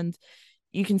program, and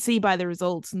you can see by the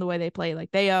results and the way they play,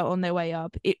 like they are on their way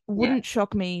up. It wouldn't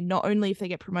shock me, not only if they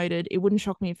get promoted, it wouldn't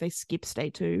shock me if they skip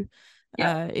State 2.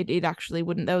 It actually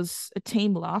wouldn't. There was a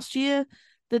team last year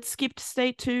that skipped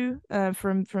State 2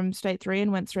 from State 3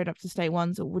 and went straight up to State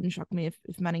 1, so it wouldn't shock me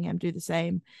if Manningham do the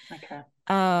same. Okay.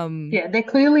 They're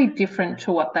clearly different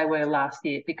to what they were last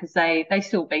year, because they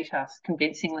still beat us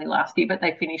convincingly last year, but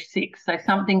they finished 6th, so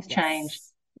something's changed.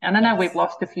 And I know we've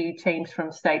lost a few teams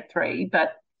from State 3,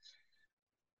 but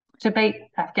to beat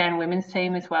Afghan women's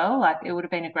team as well, like it would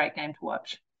have been a great game to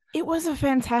watch. It was a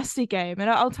fantastic game, and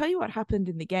I'll tell you what happened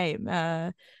in the game.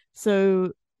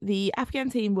 So the Afghan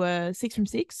team were 6 from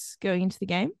 6 going into the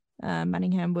game.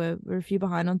 Manningham were a few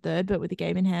behind on third, but with the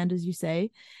game in hand, as you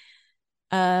say.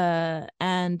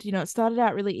 And it started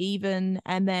out really even,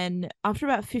 and then after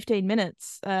about 15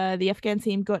 minutes, the Afghan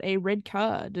team got a red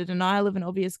card, a denial of an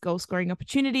obvious goal scoring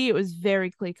opportunity. It was very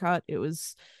clear cut. It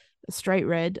was a straight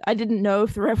red. I didn't know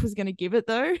if the ref was going to give it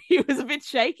though. He was a bit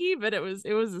shaky, but it was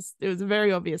a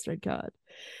very obvious red card.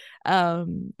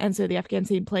 And so the Afghan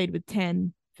team played with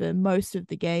 10 for most of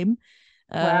the game.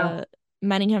 Wow.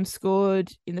 Manningham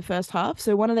scored in the first half.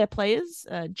 So one of their players,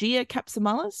 Gia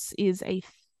Capsamalis, is a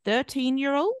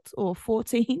 13-year-old or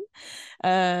 14.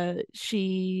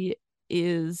 She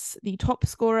is the top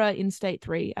scorer in State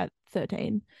 3 at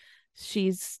 13.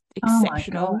 She's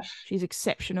exceptional. Oh my gosh. She's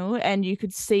exceptional, and you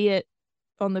could see it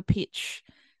on the pitch.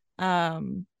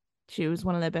 She was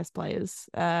one of their best players.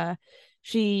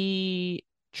 She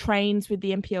trains with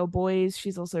the NPL boys.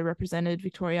 She's also represented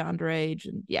Victoria underage,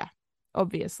 and yeah,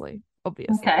 obviously.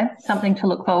 Okay, something to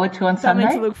look forward to on Something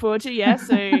Sunday. to look forward to, yeah.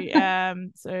 So,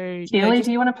 Keely,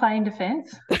 do you want to play in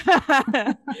defence?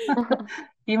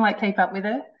 You might keep up with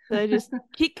her. So just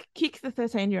kick the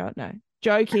 13-year-old. No,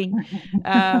 joking.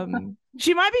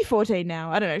 She might be 14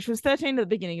 now. I don't know. She was 13 at the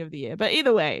beginning of the year, but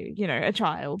either way, a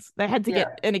child. They had to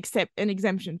get an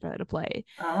exemption for her to play.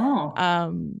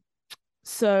 Oh.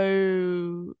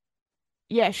 So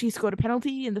yeah, she scored a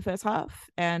penalty in the first half,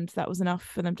 and that was enough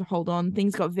for them to hold on.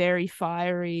 Things got very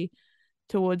fiery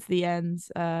towards the end.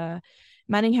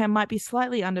 Manningham might be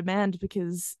slightly undermanned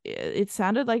because it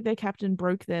sounded like their captain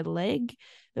broke their leg.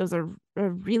 There was a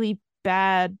really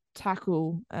bad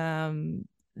tackle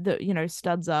that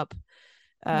studs up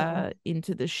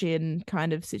into the shin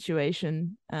kind of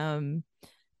situation, and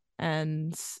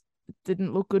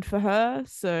didn't look good for her.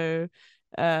 So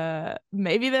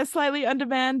maybe they're slightly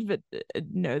undermanned, but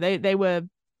no, they were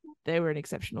an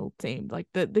exceptional team. Like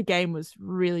the game was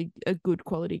really a good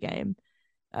quality game.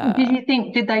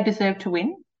 Did they deserve to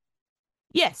win?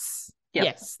 Yes. Yep.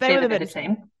 Yes, they were the better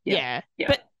team. Yeah.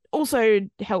 But also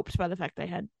helped by the fact they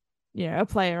had a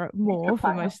player more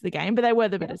for most of the game, but they were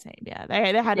the better team. Yeah,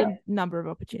 they had a number of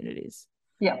opportunities.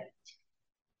 Yeah.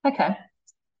 Okay.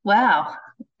 Wow.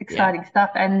 Exciting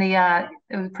stuff. And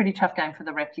it was a pretty tough game for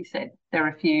the ref, you said. There were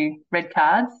a few red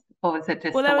cards, or was it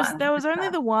just the one? There was only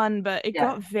the one, but it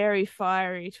got very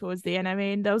fiery towards the end. I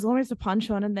mean, there was almost a punch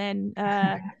on, and then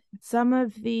some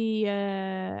of the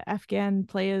Afghan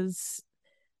players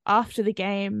after the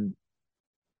game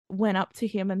went up to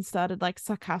him and started like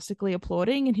sarcastically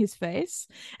applauding in his face.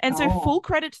 And so full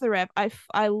credit to the ref.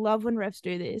 I love when refs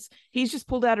do this. He's just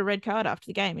pulled out a red card after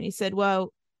the game and he said,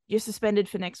 well, you're suspended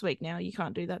for next week now. You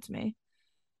can't do that to me.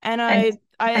 And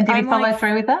did he follow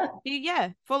through with that? Yeah,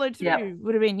 followed through. Yep.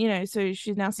 Would have been, so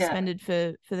she's now suspended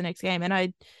for the next game.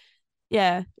 And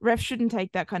refs shouldn't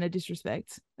take that kind of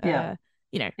disrespect.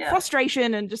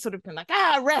 Frustration and just sort of like,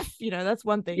 ref, that's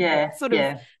one thing. Yeah. Sort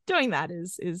of doing that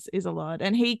is a lot.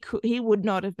 And he would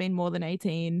not have been more than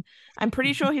 18. I'm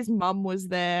pretty sure his mum was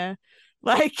there.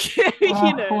 Like,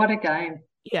 what a game.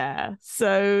 Yeah.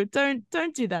 So don't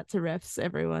do that to refs,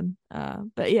 everyone.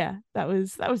 But yeah, that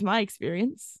was my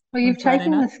experience. Well, you've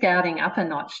taken the scouting up a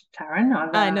notch, Taryn.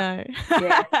 I know.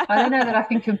 I don't know that I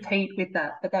can compete with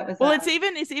that, but that was. Well, it's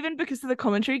even because of the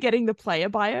commentary, getting the player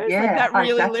bios. Yeah, like that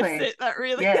really exactly. lifts it. That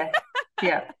really.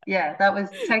 Yeah. That was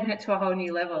taking it to a whole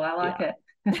new level. I like it.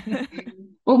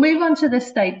 We'll move on to the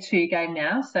State 2 game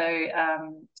now. So,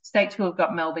 State 2 have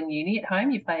got Melbourne Uni at home.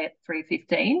 You play at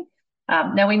 3:15.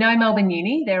 Now we know Melbourne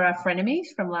Uni. They're our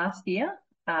frenemies from last year.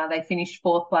 They finished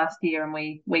 4th last year, and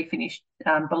we finished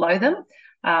below them.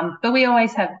 But we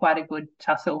always have quite a good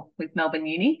tussle with Melbourne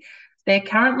Uni. They're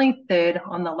currently 3rd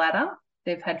on the ladder.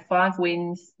 They've had 5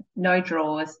 wins, no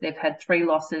draws. They've had 3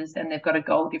 losses, and they've got a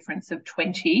goal difference of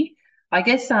 20. I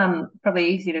guess probably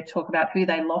easy to talk about who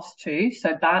they lost to.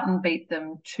 So Barton beat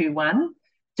them 2-1,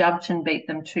 Doveton beat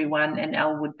them 2-1, and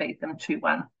Elwood beat them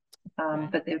 2-1.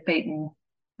 But they've beaten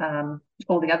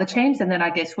all the other teams, and then I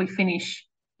guess we finish.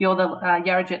 You're the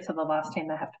Yarra Jets are the last team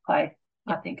they have to play,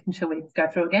 I think, until we go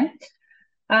through again.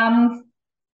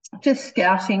 Just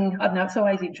scouting. I don't know. It's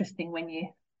always interesting when you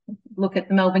look at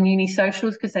the Melbourne Uni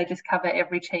socials because they just cover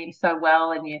every team so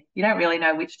well, and you don't really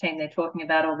know which team they're talking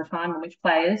about all the time and which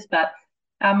players. But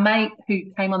our mate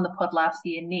who came on the pod last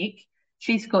year, Nick,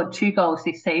 she scored 2 goals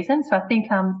this season. So I think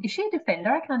is she a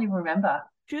defender? I can't even remember.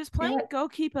 She was playing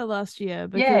goalkeeper last year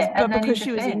because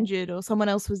she was injured or someone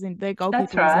else was in their goalkeeper.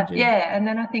 That's right. Was injured. Yeah, and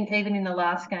then I think even in the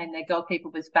last game their goalkeeper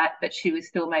was back, but she was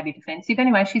still maybe defensive.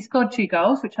 Anyway, she scored 2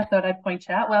 goals, which I thought I'd point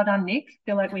out. Well done, Nick.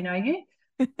 Feel like we know you.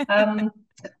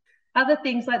 Other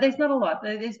things, like there's not a lot.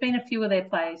 There's been a few of their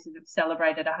players that have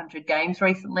celebrated 100 games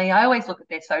recently. I always look at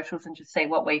their socials and just see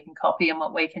what we can copy and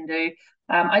what we can do.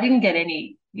 I didn't get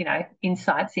any,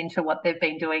 insights into what they've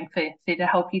been doing to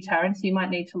help you, Taryn, so you might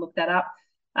need to look that up.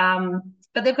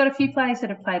 But they've got a few players that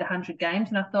have played 100 games,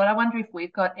 and I thought, I wonder if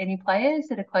we've got any players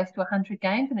that are close to 100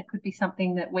 games, and it could be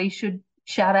something that we should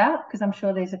shout out because I'm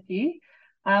sure there's a few.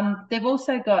 They've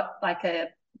also got like a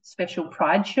special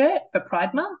Pride shirt for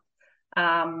Pride Month.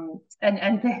 And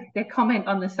their comment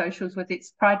on the socials was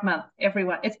it's Pride Month,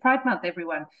 everyone. It's Pride Month,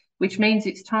 everyone, which means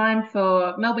it's time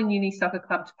for Melbourne Uni Soccer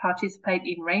Club to participate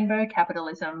in rainbow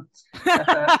capitalism.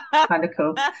 That's kind of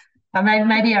cool. I mean,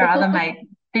 maybe our other mate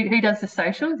Who does the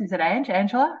socials? Is it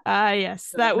Angela?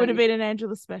 Yes, that would have been an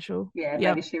Angela special. Yeah,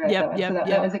 Yep, maybe she wrote that one. So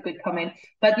that was a good comment.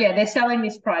 But yeah, they're selling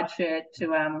this Pride shirt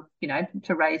to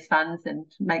to raise funds and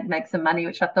make some money,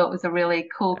 which I thought was a really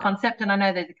cool concept. And I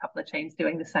know there's a couple of teams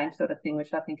doing the same sort of thing,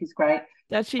 which I think is great.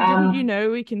 Actually, didn't you know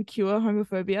we can cure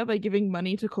homophobia by giving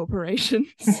money to corporations?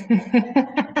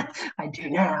 I do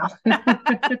now.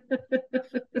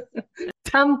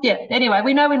 Anyway,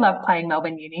 we know we love playing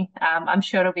Melbourne Uni. I'm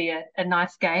sure it'll be a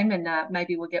nice game, and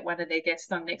maybe we'll get one of their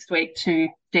guests on next week to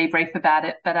debrief about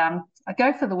it. But I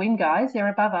go for the win, guys. They're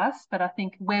above us, but I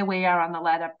think where we are on the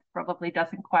ladder probably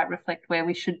doesn't quite reflect where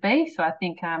we should be. So I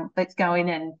think let's go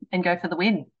in and go for the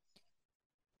win.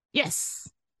 Yes.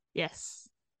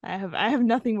 I have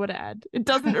nothing more to add. It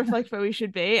doesn't reflect where we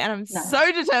should be, and I'm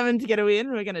so determined to get a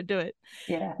win. We're going to do it.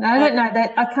 Yeah, no, I don't know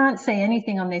that. I can't see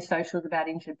anything on their socials about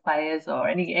injured players or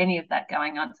any of that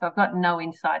going on. So I've got no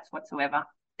insights whatsoever.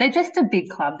 They're just a big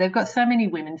club. They've got so many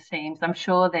women's teams. I'm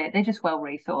sure they're just well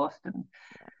resourced, and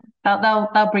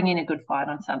they'll bring in a good fight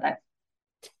on Sunday.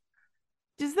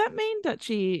 Does that mean,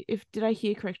 Dutchy, did I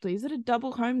hear correctly, is it a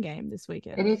double home game this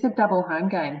weekend? It is a double home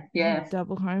game, yeah.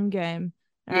 Double home game.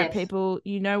 All right, people,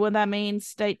 you know what that means.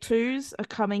 State 2s are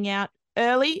coming out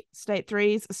early. State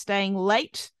 3s are staying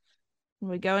late.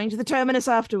 We're going to the terminus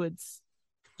afterwards.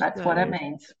 That's what it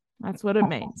means. That's what it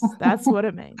means. That's what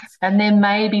it means. And there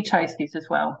may be toasties as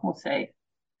well. We'll see.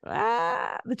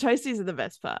 The toasties are the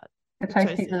best part. The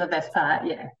toasties are the best part,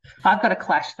 yeah. I've got a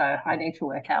clash, though. I need to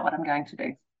work out what I'm going to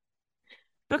do.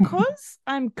 Because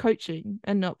I'm coaching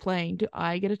and not playing, do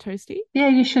I get a toasty? Yeah,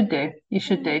 you should do. You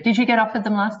should do. Did you get offered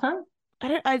them last time?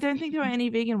 I don't think there were any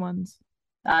vegan ones.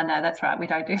 No, that's right.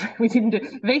 We didn't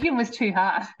do. Vegan was too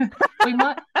hard. We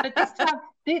might, but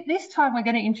this time we're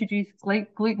going to introduce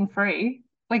gluten-free.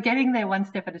 We're getting there one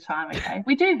step at a time. Okay,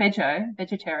 we do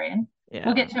vegetarian. Yeah.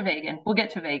 We'll get to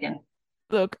vegan.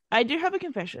 Look, I do have a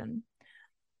confession.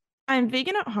 I'm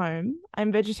vegan at home.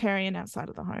 I'm vegetarian outside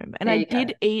of the home, and I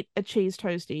did eat a cheese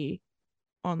toasty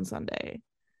on Sunday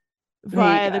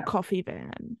via the coffee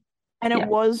van. And it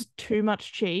was too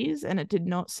much cheese and it did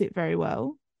not sit very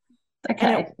well.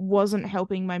 Okay. And it wasn't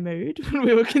helping my mood when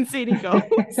we were conceding goals.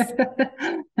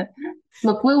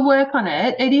 Look, we'll work on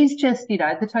it. It is just, the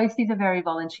toasties are very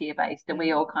volunteer based and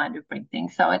we all kind of bring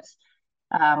things. So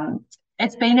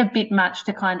it's been a bit much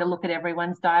to kind of look at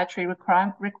everyone's dietary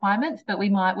requirements, but we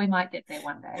might get there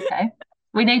one day, okay?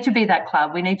 We need to be that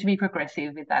club. We need to be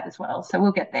progressive with that as well. So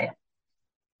we'll get there.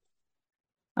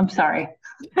 I'm sorry.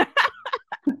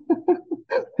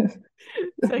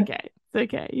 It's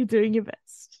okay. You're doing your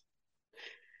best.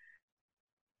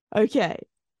 Okay.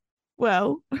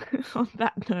 Well, on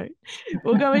that note,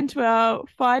 we'll go into our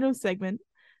final segment,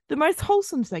 the most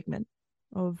wholesome segment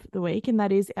of the week, and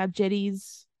that is our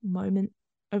Jetty's moment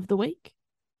of the week.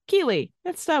 Keely,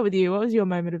 let's start with you. What was your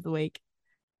moment of the week?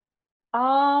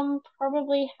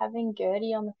 Probably having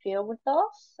Gertie on the field with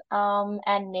us,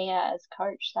 and Nia as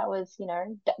coach. That was,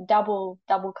 double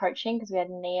coaching because we had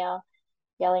Nia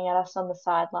yelling at us on the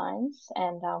sidelines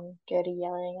and Gertie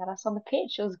yelling at us on the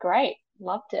pitch. It was great.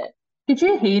 Loved it. Did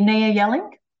you hear Nia yelling?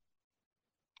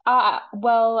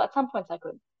 Well, at some points I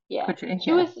could. Yeah. Could you?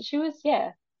 She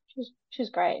was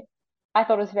great. I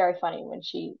thought it was very funny when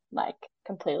she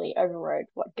completely overrode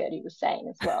what Gertie was saying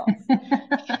as well.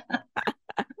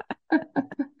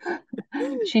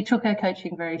 She took her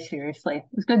coaching very seriously.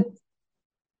 It was good.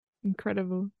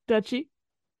 Incredible. Dutchy?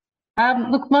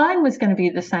 Look, mine was going to be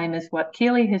the same as what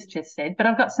Keely has just said, but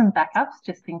I've got some backups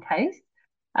just in case.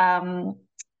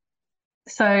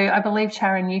 So I believe,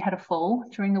 Taryn, you had a fall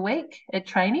during the week at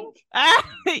training.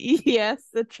 Yes,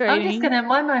 the training.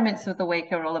 My moments of the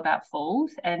week are all about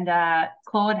falls, and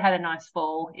Claude had a nice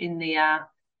fall in the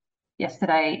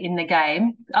yesterday in the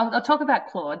game. I'll talk about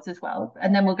Claude's as well,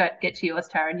 and then we'll get to yours,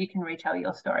 Taryn. You can retell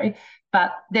your story.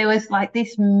 But there was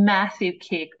this massive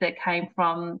kick that came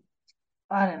from,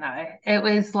 I don't know, it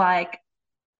was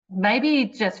maybe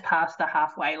just past the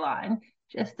halfway line,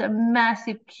 just a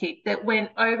massive kick that went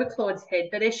over Claude's head.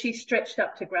 But as she stretched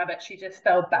up to grab it, she just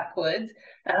fell backwards.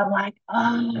 And I'm like,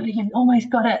 oh, you've almost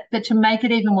got it. But to make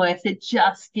it even worse, it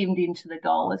just skimmed into the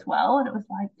goal as well. And it was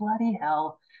like, bloody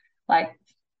hell.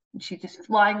 She's just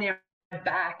flying there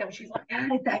back. And she's like, how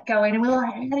did that go in? And we're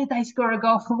like, how did they score a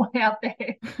goal from way out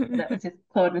there? That was just,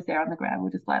 Claude was there on the ground.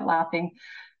 We're just laughing.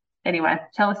 Anyway,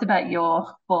 tell us about your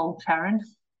fall, Taryn.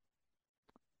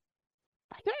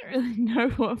 I don't really know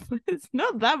what. It's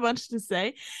not that much to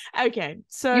say. Okay,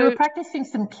 so you were practicing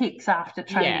some kicks after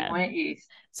training, weren't you?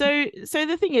 So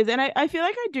the thing is, and I feel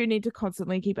like I do need to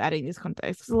constantly keep adding this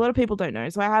context because a lot of people don't know.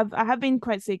 So I have been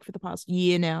quite sick for the past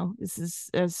year now. This is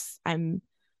as I'm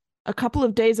a couple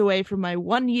of days away from my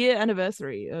 1 year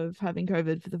anniversary of having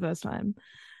COVID for the first time.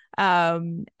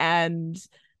 And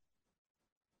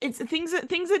it's things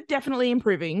are definitely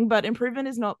improving, but improvement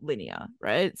is not linear,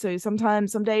 right? So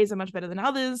sometimes some days are much better than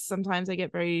others. Sometimes I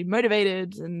get very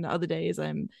motivated, and other days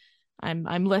I'm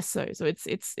less so. So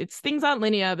it's things aren't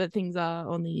linear, but things are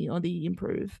on the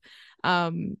improve.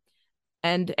 And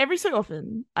every so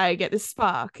often I get this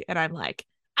spark and I'm like,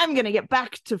 I'm gonna get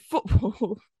back to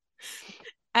football.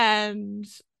 And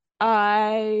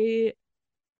I,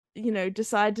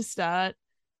 decide to start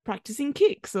practicing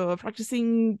kicks or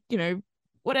practicing,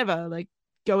 whatever, like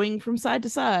going from side to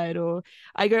side, or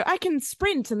I go, I can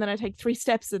sprint, and then I take 3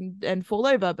 steps and fall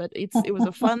over, but it was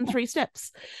a fun 3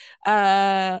 steps.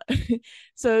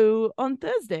 So on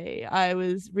Thursday I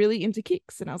was really into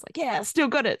kicks, and I was like, yeah, still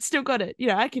got it,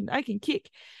 I can kick.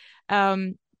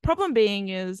 Problem being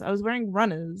is I was wearing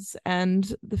runners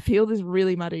and the field is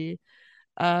really muddy.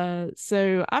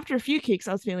 So after a few kicks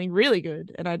I was feeling really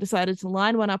good, and I decided to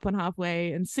line one up on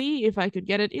halfway and see if I could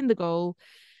get it in the goal.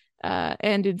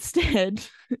 And instead,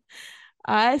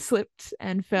 I slipped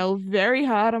and fell very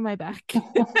hard on my back.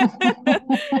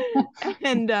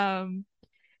 And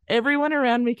everyone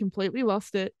around me completely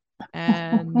lost it.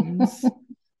 And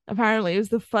apparently it was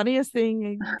the funniest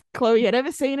thing Chloe had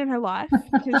ever seen in her life,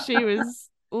 because she was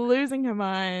losing her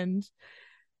mind.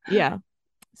 Yeah.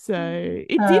 So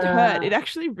it did hurt. It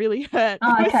actually really hurt.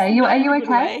 Oh, okay. Are you okay?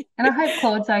 Way. And I hope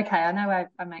Claude's okay. I know I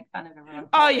make fun of everyone.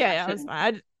 Oh yeah, I was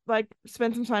fine. I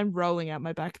spent some time rolling out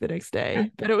my back the next day,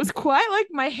 but it was quite like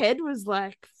my head was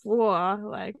like, whoa,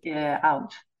 like, yeah,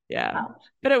 ouch. Yeah. Ouch.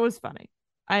 But it was funny,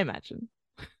 I imagine.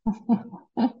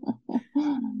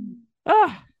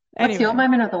 Oh, What's your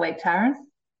moment of the week, Taryn?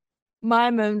 My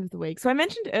moment of the week. So I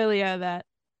mentioned earlier that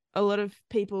a lot of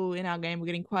people in our game were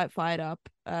getting quite fired up,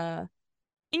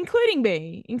 including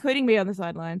me on the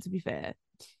sideline, to be fair.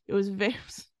 It was very,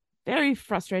 very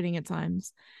frustrating at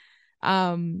times.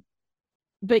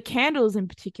 But Candles in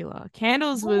particular.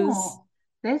 Candles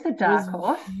there's a dark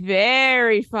horse.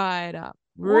 Very fired up.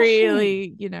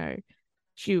 Really,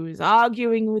 she was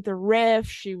arguing with the ref.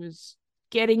 She was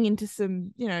getting into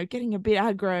some, getting a bit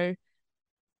aggro.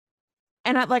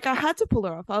 And I had to pull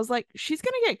her off. I was like, she's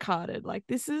gonna get carded. Like,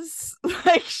 this is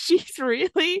like, she's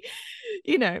really,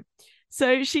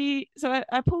 So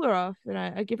I pull her off and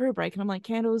I give her a break, and I'm like,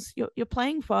 Candles, you're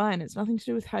playing fine. It's nothing to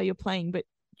do with how you're playing, but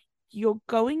you're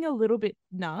going a little bit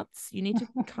nuts. You need to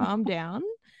calm down.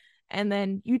 And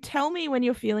then you tell me when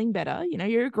you're feeling better.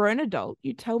 You're a grown adult.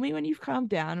 You tell me when you've calmed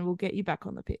down and we'll get you back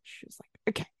on the pitch. She was like,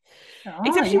 okay.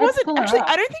 Except she wasn't actually,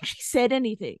 I don't think she said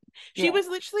anything. She was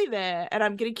literally there, and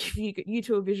I'm going to give you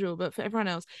two a visual, but for everyone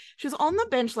else, she was on the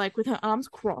bench, like with her arms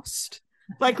crossed,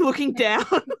 like looking down.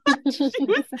 She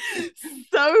was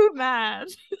so mad.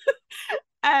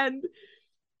 And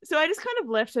so I just kind of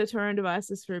left her to her own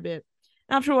devices for a bit.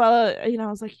 And after a while, I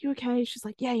was like, you okay? She's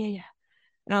like, yeah.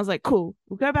 And I was like, cool,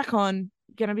 we'll go back on.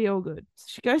 Gonna be all good. So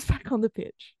she goes back on the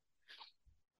pitch.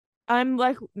 I'm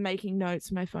like making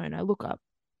notes on my phone. I look up.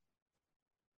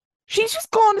 She's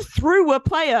just gone through a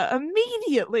player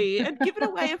immediately and given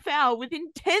away a foul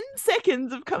within 10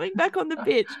 seconds of coming back on the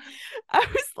pitch. I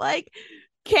was like,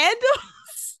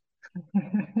 Candles.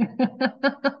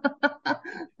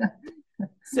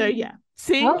 So yeah,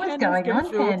 seeing Candles go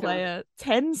through a player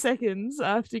 10 seconds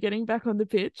after getting back on the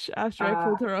pitch after I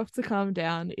pulled her off to calm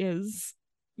down is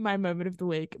my moment of the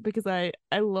week, because I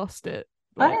lost it.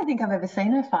 I don't think I've ever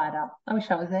seen her fired up. I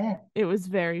wish I was there. It was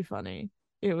very funny.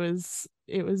 It was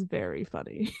very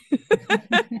funny. Do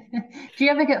you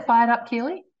ever get fired up,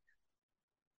 Keely?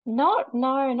 No,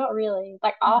 not really.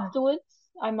 Like afterwards,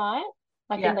 I might.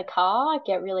 Like in the car, I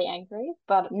get really angry,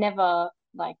 but never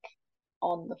like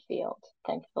on the field,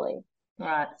 thankfully.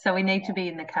 Right. So we need to be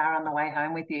in the car on the way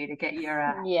home with you to get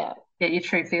your get your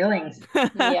true feelings.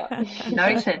 Yeah.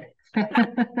 Noted.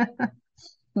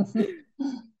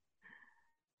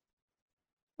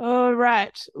 All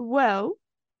right. Well,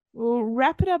 we'll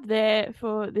wrap it up there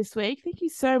for this week. Thank you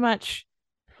so much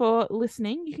for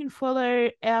listening. You can follow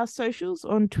our socials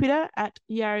on Twitter at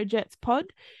YarrowJetsPod.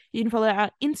 You can follow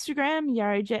our Instagram,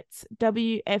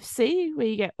 YarrowJetsWFC, where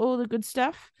you get all the good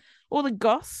stuff, all the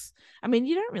goss. I mean,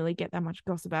 you don't really get that much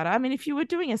goss about it. I mean, if you were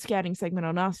doing a scouting segment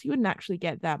on us, you wouldn't actually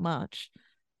get that much,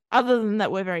 other than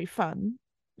that we're very fun.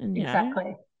 And,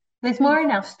 exactly. There's more in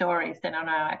our stories than on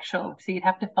our actual, so you'd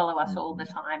have to follow us all the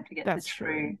time to get the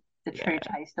true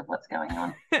taste of what's going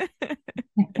on.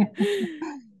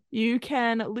 You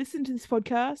can listen to this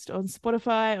podcast on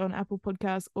Spotify, on Apple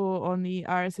Podcasts, or on the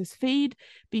RSS feed.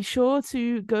 Be sure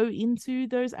to go into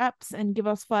those apps and give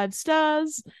us 5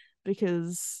 stars.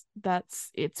 because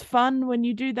it's fun when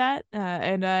you do that.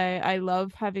 And I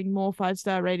love having more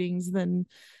 5-star ratings than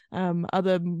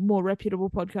other more reputable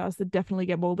podcasts that definitely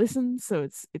get more listens. So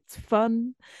it's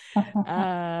fun.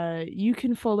 You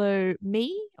can follow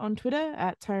me on Twitter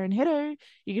at Taryn Hedo.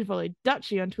 You can follow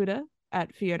Dutchy on Twitter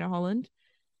at Fiona Holland.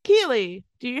 Keely,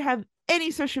 do you have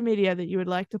any social media that you would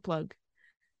like to plug?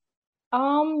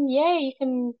 Yeah, you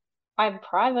can. I'm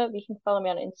private. You can follow me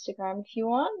on Instagram if you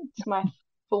want. It's my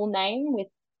full name with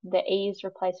the E's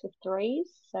replaced with 3's.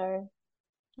 So,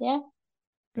 yeah.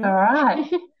 All right.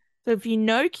 So if you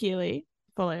know Keely,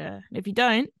 follow her. And if you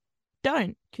don't,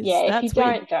 because Yeah, if you that's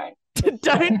weird. don't.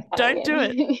 Don't do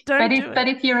it. Don't do But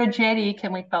it. if you're a Jetty,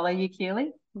 can we follow you,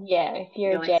 Keely? Yeah, if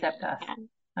you're You'll a J, accept you us. can.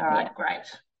 All right, Yeah. great.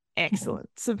 Excellent.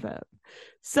 Superb.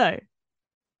 So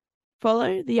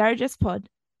follow the RHS pod,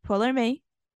 follow me,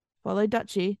 follow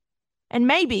Dutchy, and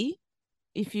maybe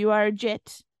if you are a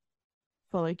Jet,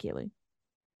 follow Keely.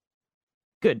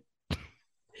 Good.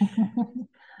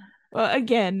 Well,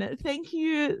 again, thank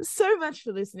you so much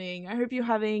for listening. I hope you're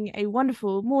having a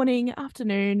wonderful morning,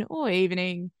 afternoon, or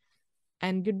evening.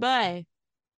 And goodbye.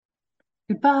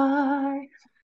 Goodbye.